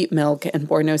like sweet milk and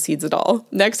bore no seeds at all.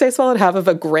 Next, I swallowed half of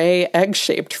a gray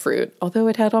egg-shaped fruit. Although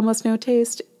it had almost no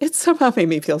taste, it somehow made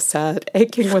me feel sad,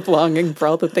 aching with longing for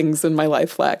all the things in my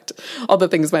life lacked. All the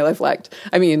things my life lacked.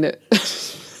 I mean...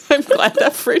 I'm glad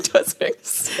that fruit doesn't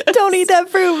exist. Don't eat that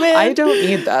fruit, man. I don't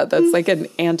need that. That's like an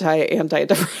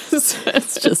antidepressant.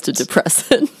 It's just a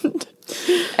depressant.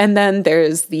 And then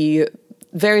there's the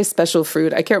very special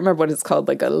fruit. I can't remember what it's called,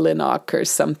 like a linnock or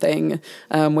something,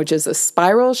 which is a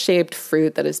spiral-shaped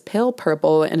fruit that is pale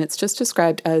purple, and it's just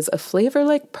described as a flavor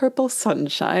like purple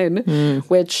sunshine,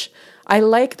 which... I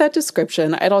like that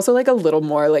description. I'd also like a little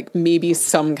more, like maybe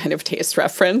some kind of taste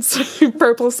reference.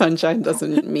 Purple sunshine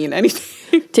doesn't mean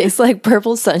anything. Tastes like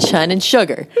purple sunshine and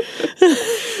sugar.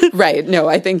 Right. No,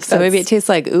 I think so. Maybe it tastes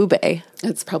like ube.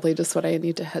 It's probably just what I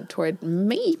need to head toward.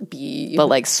 Maybe. But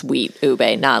like sweet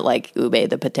ube, not like ube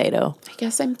the potato. I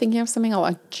guess I'm thinking of something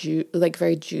like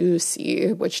very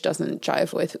juicy, which doesn't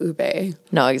jive with ube.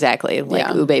 No, exactly.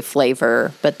 Like ube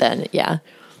flavor, but then,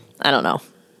 I don't know.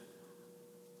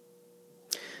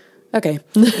 Okay.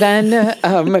 Then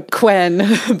Quen,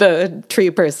 the tree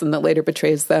person that later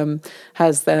betrays them,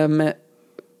 has them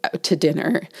out to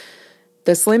dinner.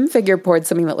 The slim figure poured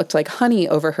something that looked like honey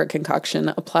over her concoction,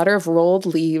 a platter of rolled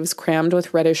leaves crammed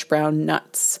with reddish-brown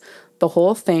nuts. The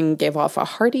whole thing gave off a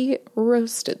hearty,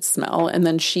 roasted smell, and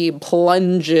then she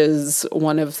plunges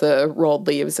one of the rolled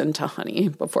leaves into honey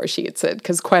before she eats it,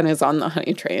 because Quen is on the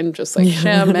honey train, just like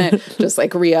Shem, just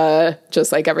like Rhea,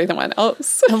 just like everyone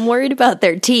else. I'm worried about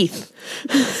their teeth.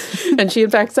 And she,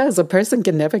 in fact, says, a person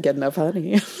can never get enough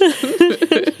honey.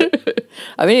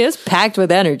 I mean, it's packed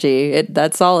with energy.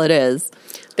 That's all it is.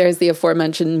 There's the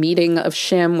aforementioned meeting of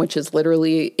Shem, which is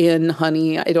literally in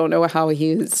honey. I don't know how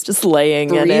he's just laying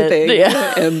breathing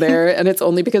in there. And it's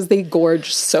only because they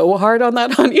gorge so hard on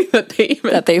that honey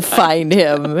that they find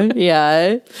him.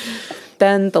 Yeah.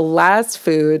 Then the last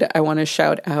food I want to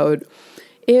shout out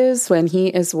is when he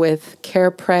is with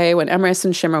Cairprey, when Emrys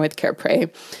and Shem are with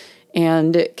Cairprey.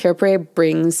 And Cairprey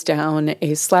brings down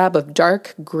a slab of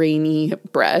dark, grainy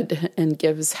bread and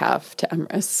gives half to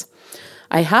Emrys.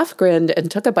 I half grinned and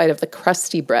took a bite of the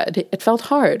crusty bread. It felt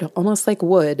hard, almost like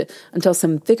wood, until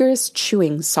some vigorous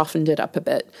chewing softened it up a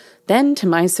bit. Then, to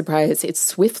my surprise, it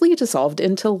swiftly dissolved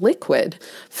into liquid,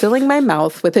 filling my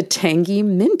mouth with a tangy,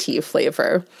 minty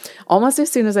flavor. Almost as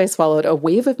soon as I swallowed, a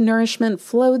wave of nourishment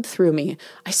flowed through me.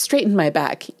 I straightened my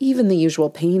back. Even the usual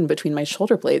pain between my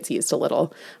shoulder blades eased a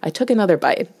little. I took another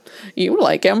bite. "You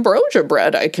like ambrosia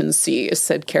bread, I can see,"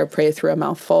 said Cairprey through a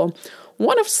mouthful.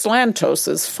 "One of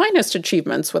Slantos' finest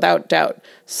achievements, without doubt.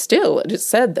 Still, it is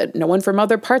said that no one from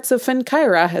other parts of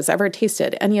Finkyra has ever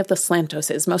tasted any of the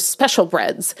Slantos' most special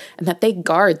breads, and that they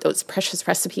guard those precious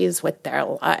recipes with their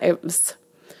lives."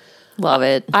 Love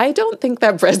it. I don't think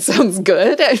that bread sounds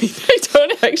good. I mean, I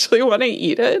don't actually want to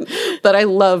eat it, but I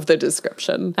love the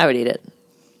description. I would eat it.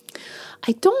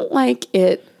 I don't like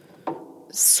it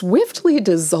swiftly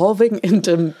dissolving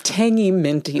into tangy,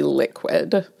 minty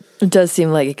liquid. It does seem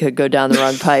like it could go down the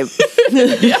wrong pipe.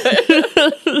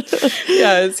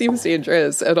 Yeah, it seems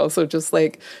dangerous. And also just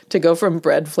like to go from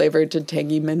bread flavor to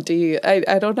tangy minty,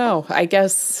 I don't know. I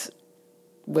guess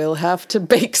we'll have to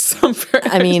bake some for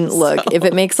I mean, look, if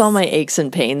it makes all my aches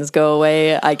and pains go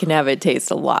away, I can have it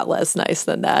taste a lot less nice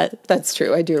than that. That's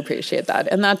true. I do appreciate that.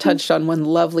 And that touched on one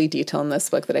lovely detail in this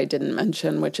book that I didn't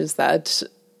mention, which is that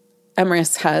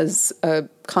Emrys has a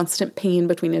constant pain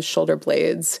between his shoulder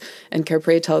blades, and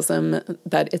Cairprey tells him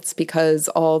that it's because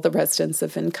all the residents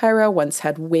of Finkyra once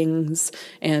had wings,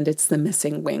 and it's the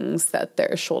missing wings that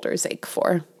their shoulders ache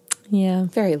for. Yeah.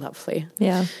 Very lovely.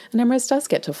 Yeah. And Emrys does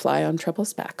get to fly on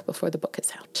Trouble's back before the book is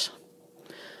out.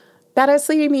 Badass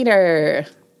lady meter.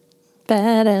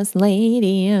 Badass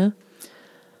lady.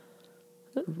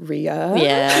 Rhea.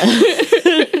 Yeah.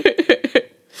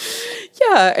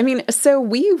 Yeah, I mean, so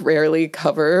we rarely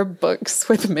cover books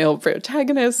with male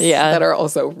protagonists that are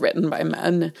also written by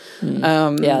men.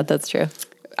 Yeah, that's true.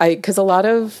 Because a lot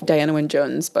of Diana Wynne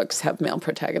Jones books have male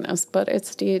protagonists, but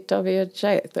it's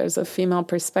DWJ. There's a female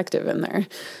perspective in there.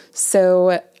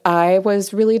 So I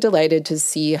was really delighted to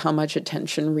see how much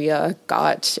attention Rhea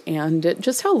got and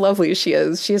just how lovely she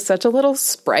is. She's such a little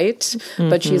sprite,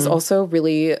 but she's also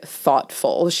really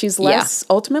thoughtful. She's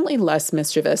ultimately less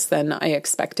mischievous than I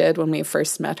expected when we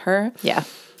first met her. Yeah.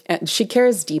 And she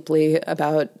cares deeply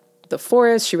about the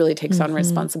forest. She really takes on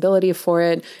responsibility for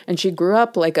it. And she grew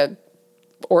up like a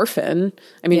orphan.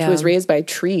 I mean, she was raised by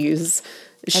trees.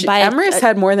 Emrys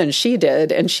had more than she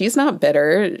did, and she's not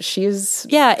bitter. She's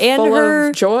and full her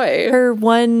of joy. Her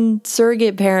one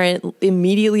surrogate parent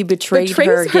immediately betrays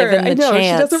her. Given the chance,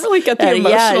 she doesn't really get the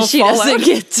emotional she fallout.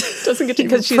 doesn't get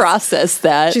to process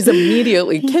that. She's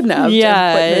immediately kidnapped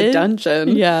and put in a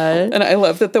dungeon. Yeah, and I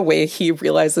love that the way he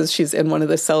realizes she's in one of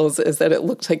the cells is that it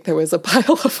looked like there was a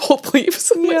pile of old leaves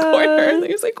in the corner, and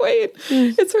he's like, "Wait,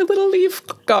 it's her little leaf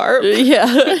garb." Yeah,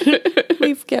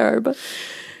 leaf garb.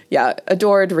 Yeah,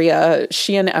 adored Rhea.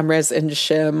 She and Emrys and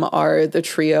Shim are the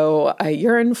trio I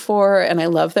yearn for, and I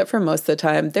love that for most of the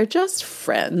time they're just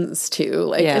friends too.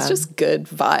 Like it's just good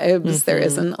vibes. There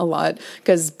isn't a lot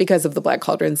because of the Black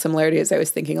Cauldron similarities. I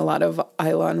was thinking a lot of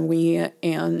Eilon Wee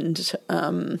and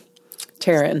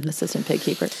Taryn, Assistant Pig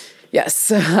Keeper. Yes,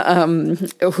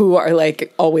 who are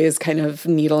like always kind of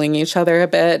needling each other a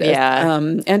bit,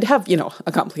 and have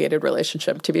a complicated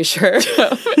relationship to be sure.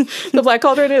 The Black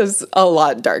Cauldron is a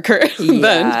lot darker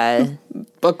than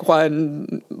Book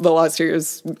 1, The Lost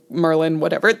Years, Merlin,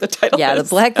 whatever the title is. Yeah, The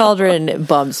Black Cauldron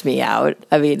bums me out.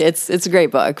 I mean, it's a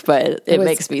great book, but it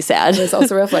makes me sad. I was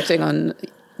also reflecting on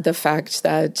the fact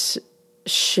that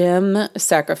Shim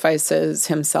sacrifices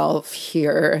himself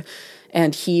here,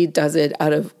 and he does it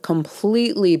out of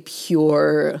completely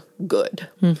pure good.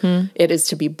 Mm-hmm. It is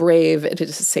to be brave. It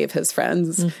is to save his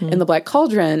friends. Mm-hmm. In the Black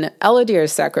Cauldron, Eladier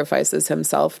sacrifices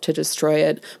himself to destroy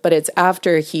it, but it's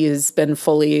after he's been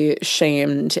fully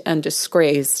shamed and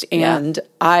disgraced. And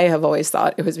I have always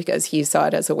thought it was because he saw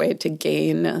it as a way to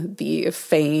gain the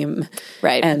fame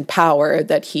and power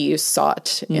that he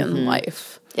sought in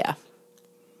life. Yeah.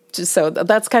 So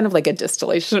that's kind of like a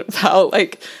distillation of how,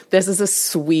 like, this is a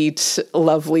sweet,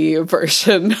 lovely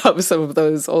version of some of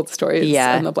those old stories.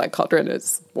 Yeah. And the Black Cauldron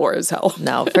is war as hell.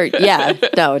 No,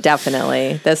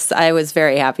 definitely. I was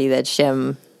very happy that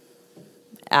Shim,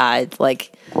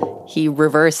 he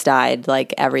reverse died,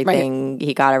 like everything. Right.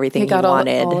 He got everything he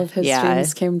wanted. All of his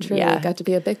dreams came true. Yeah. He got to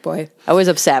be a big boy. I was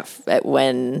upset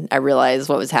when I realized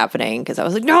what was happening because I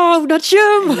was like, no, not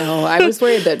Shim. No, I was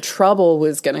worried that trouble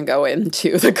was going to go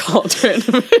into the cauldron.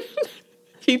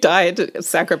 He died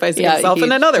sacrificing himself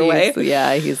in another way.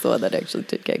 Yeah, he's the one that actually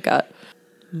did get got.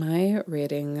 My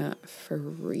rating for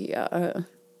Rhea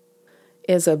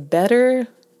is a better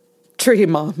tree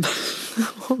mom.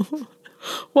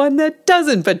 One that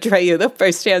doesn't betray you the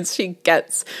first chance she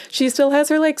gets. She still has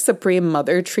her like supreme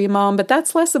mother tree mom, but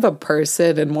that's less of a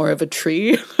person and more of a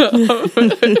tree.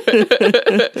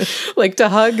 Like to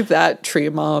hug that tree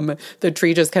mom, the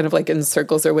tree just kind of like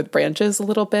encircles her with branches a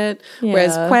little bit. Yeah.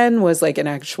 Whereas Quen was like an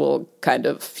actual kind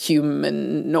of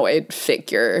humanoid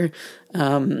figure.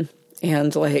 And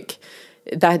like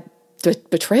that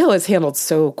betrayal is handled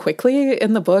so quickly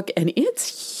in the book, and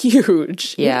it's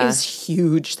huge. Yeah. It is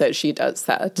huge that she does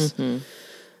that. Mm-hmm.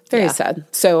 Very sad.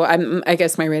 So I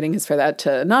guess my rating is for that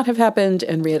to not have happened,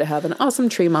 and Rhea to have an awesome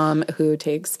tree mom who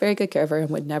takes very good care of her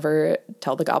and would never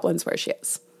tell the goblins where she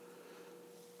is.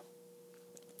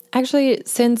 Actually,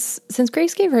 since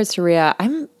Grace gave hers to Rhea,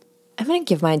 I'm going to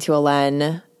give mine to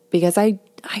Elen because I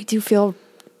do feel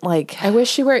like I wish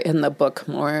she were in the book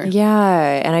more.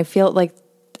 Yeah, and I feel like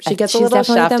she gets a little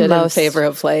shafted in favor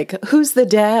of like, who's the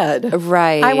dad?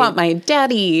 Right. I want my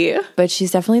daddy. But she's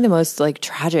definitely the most like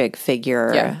tragic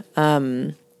figure. Yeah.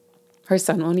 Her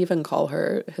son won't even call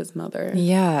her his mother.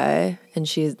 Yeah. And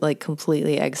she like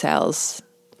completely exiles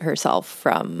herself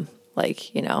from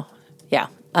like, yeah.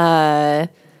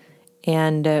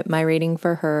 And my rating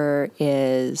for her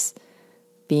is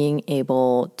being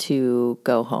able to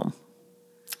go home.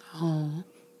 Oh.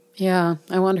 Yeah.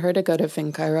 I want her to go to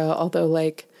Finkyra, although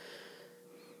like,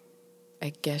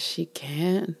 I guess she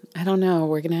can. I don't know.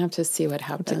 We're going to have to see what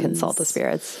happens. To consult the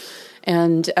spirits.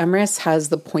 And Emrys has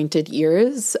the pointed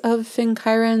ears of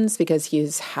Finkyrans because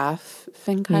he's half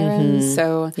Finkyran. Mm-hmm.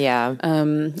 So, yeah.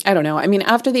 I don't know. I mean,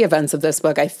 after the events of this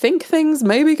book, I think things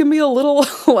maybe can be a little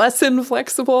less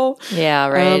inflexible. Yeah,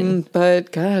 right.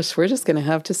 But gosh, we're just going to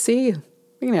have to see. We're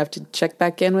going to have to check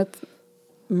back in with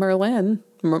Merlin.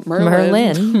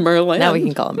 Merlin. Now we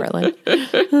can call him Merlin.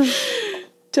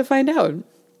 To find out.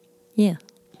 Yeah.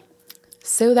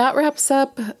 So that wraps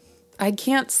up, I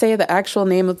can't say the actual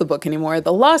name of the book anymore.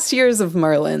 The Lost Years of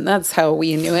Merlin. That's how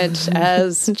we knew it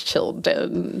as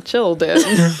children.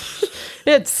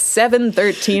 It's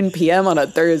 7:13 p.m. on a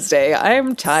Thursday.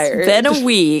 I'm tired. It's been a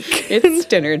week. It's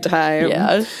dinner time.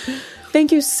 Yeah.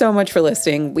 Thank you so much for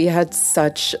listening. We had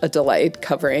such a delight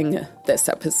covering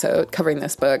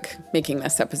this book, making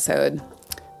this episode.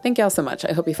 Thank y'all so much.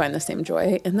 I hope you find the same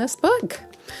joy in this book.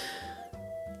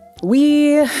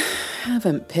 We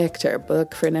haven't picked our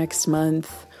book for next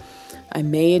month. I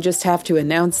may just have to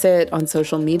announce it on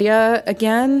social media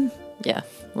again. Yeah,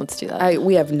 let's do that.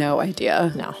 We have no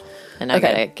idea. No. And I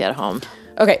gotta get home.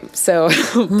 Okay, so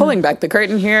pulling back the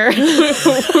curtain here.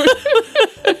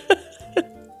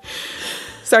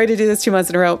 Sorry to do this 2 months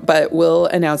in a row, but we'll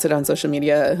announce it on social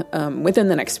media within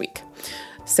the next week.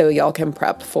 So y'all can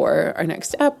prep for our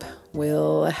next ep.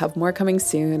 We'll have more coming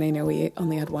soon. I know we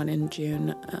only had one in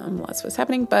June. Lots was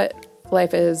happening, but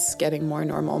life is getting more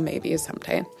normal maybe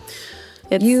someday.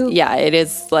 It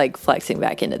is like flexing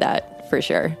back into that for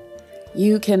sure.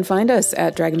 You can find us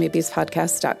at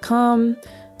dragonbabiespodcast.com,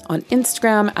 on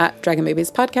Instagram at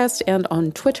dragonbabiespodcast, and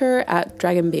on Twitter at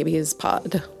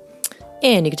dragonbabiespod.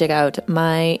 And you can check out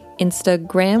my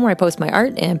Instagram where I post my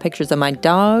art and pictures of my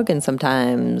dog and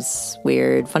sometimes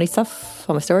weird, funny stuff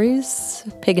on my stories.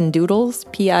 Pig and Doodles,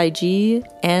 Pignddoodles.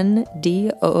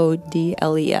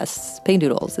 Pig and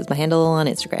Doodles is my handle on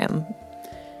Instagram.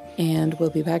 And we'll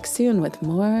be back soon with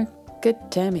more good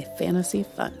timey fantasy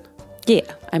fun. Yeah.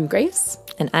 I'm Grace.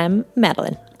 And I'm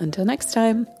Madeline. Until next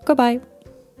time. Goodbye.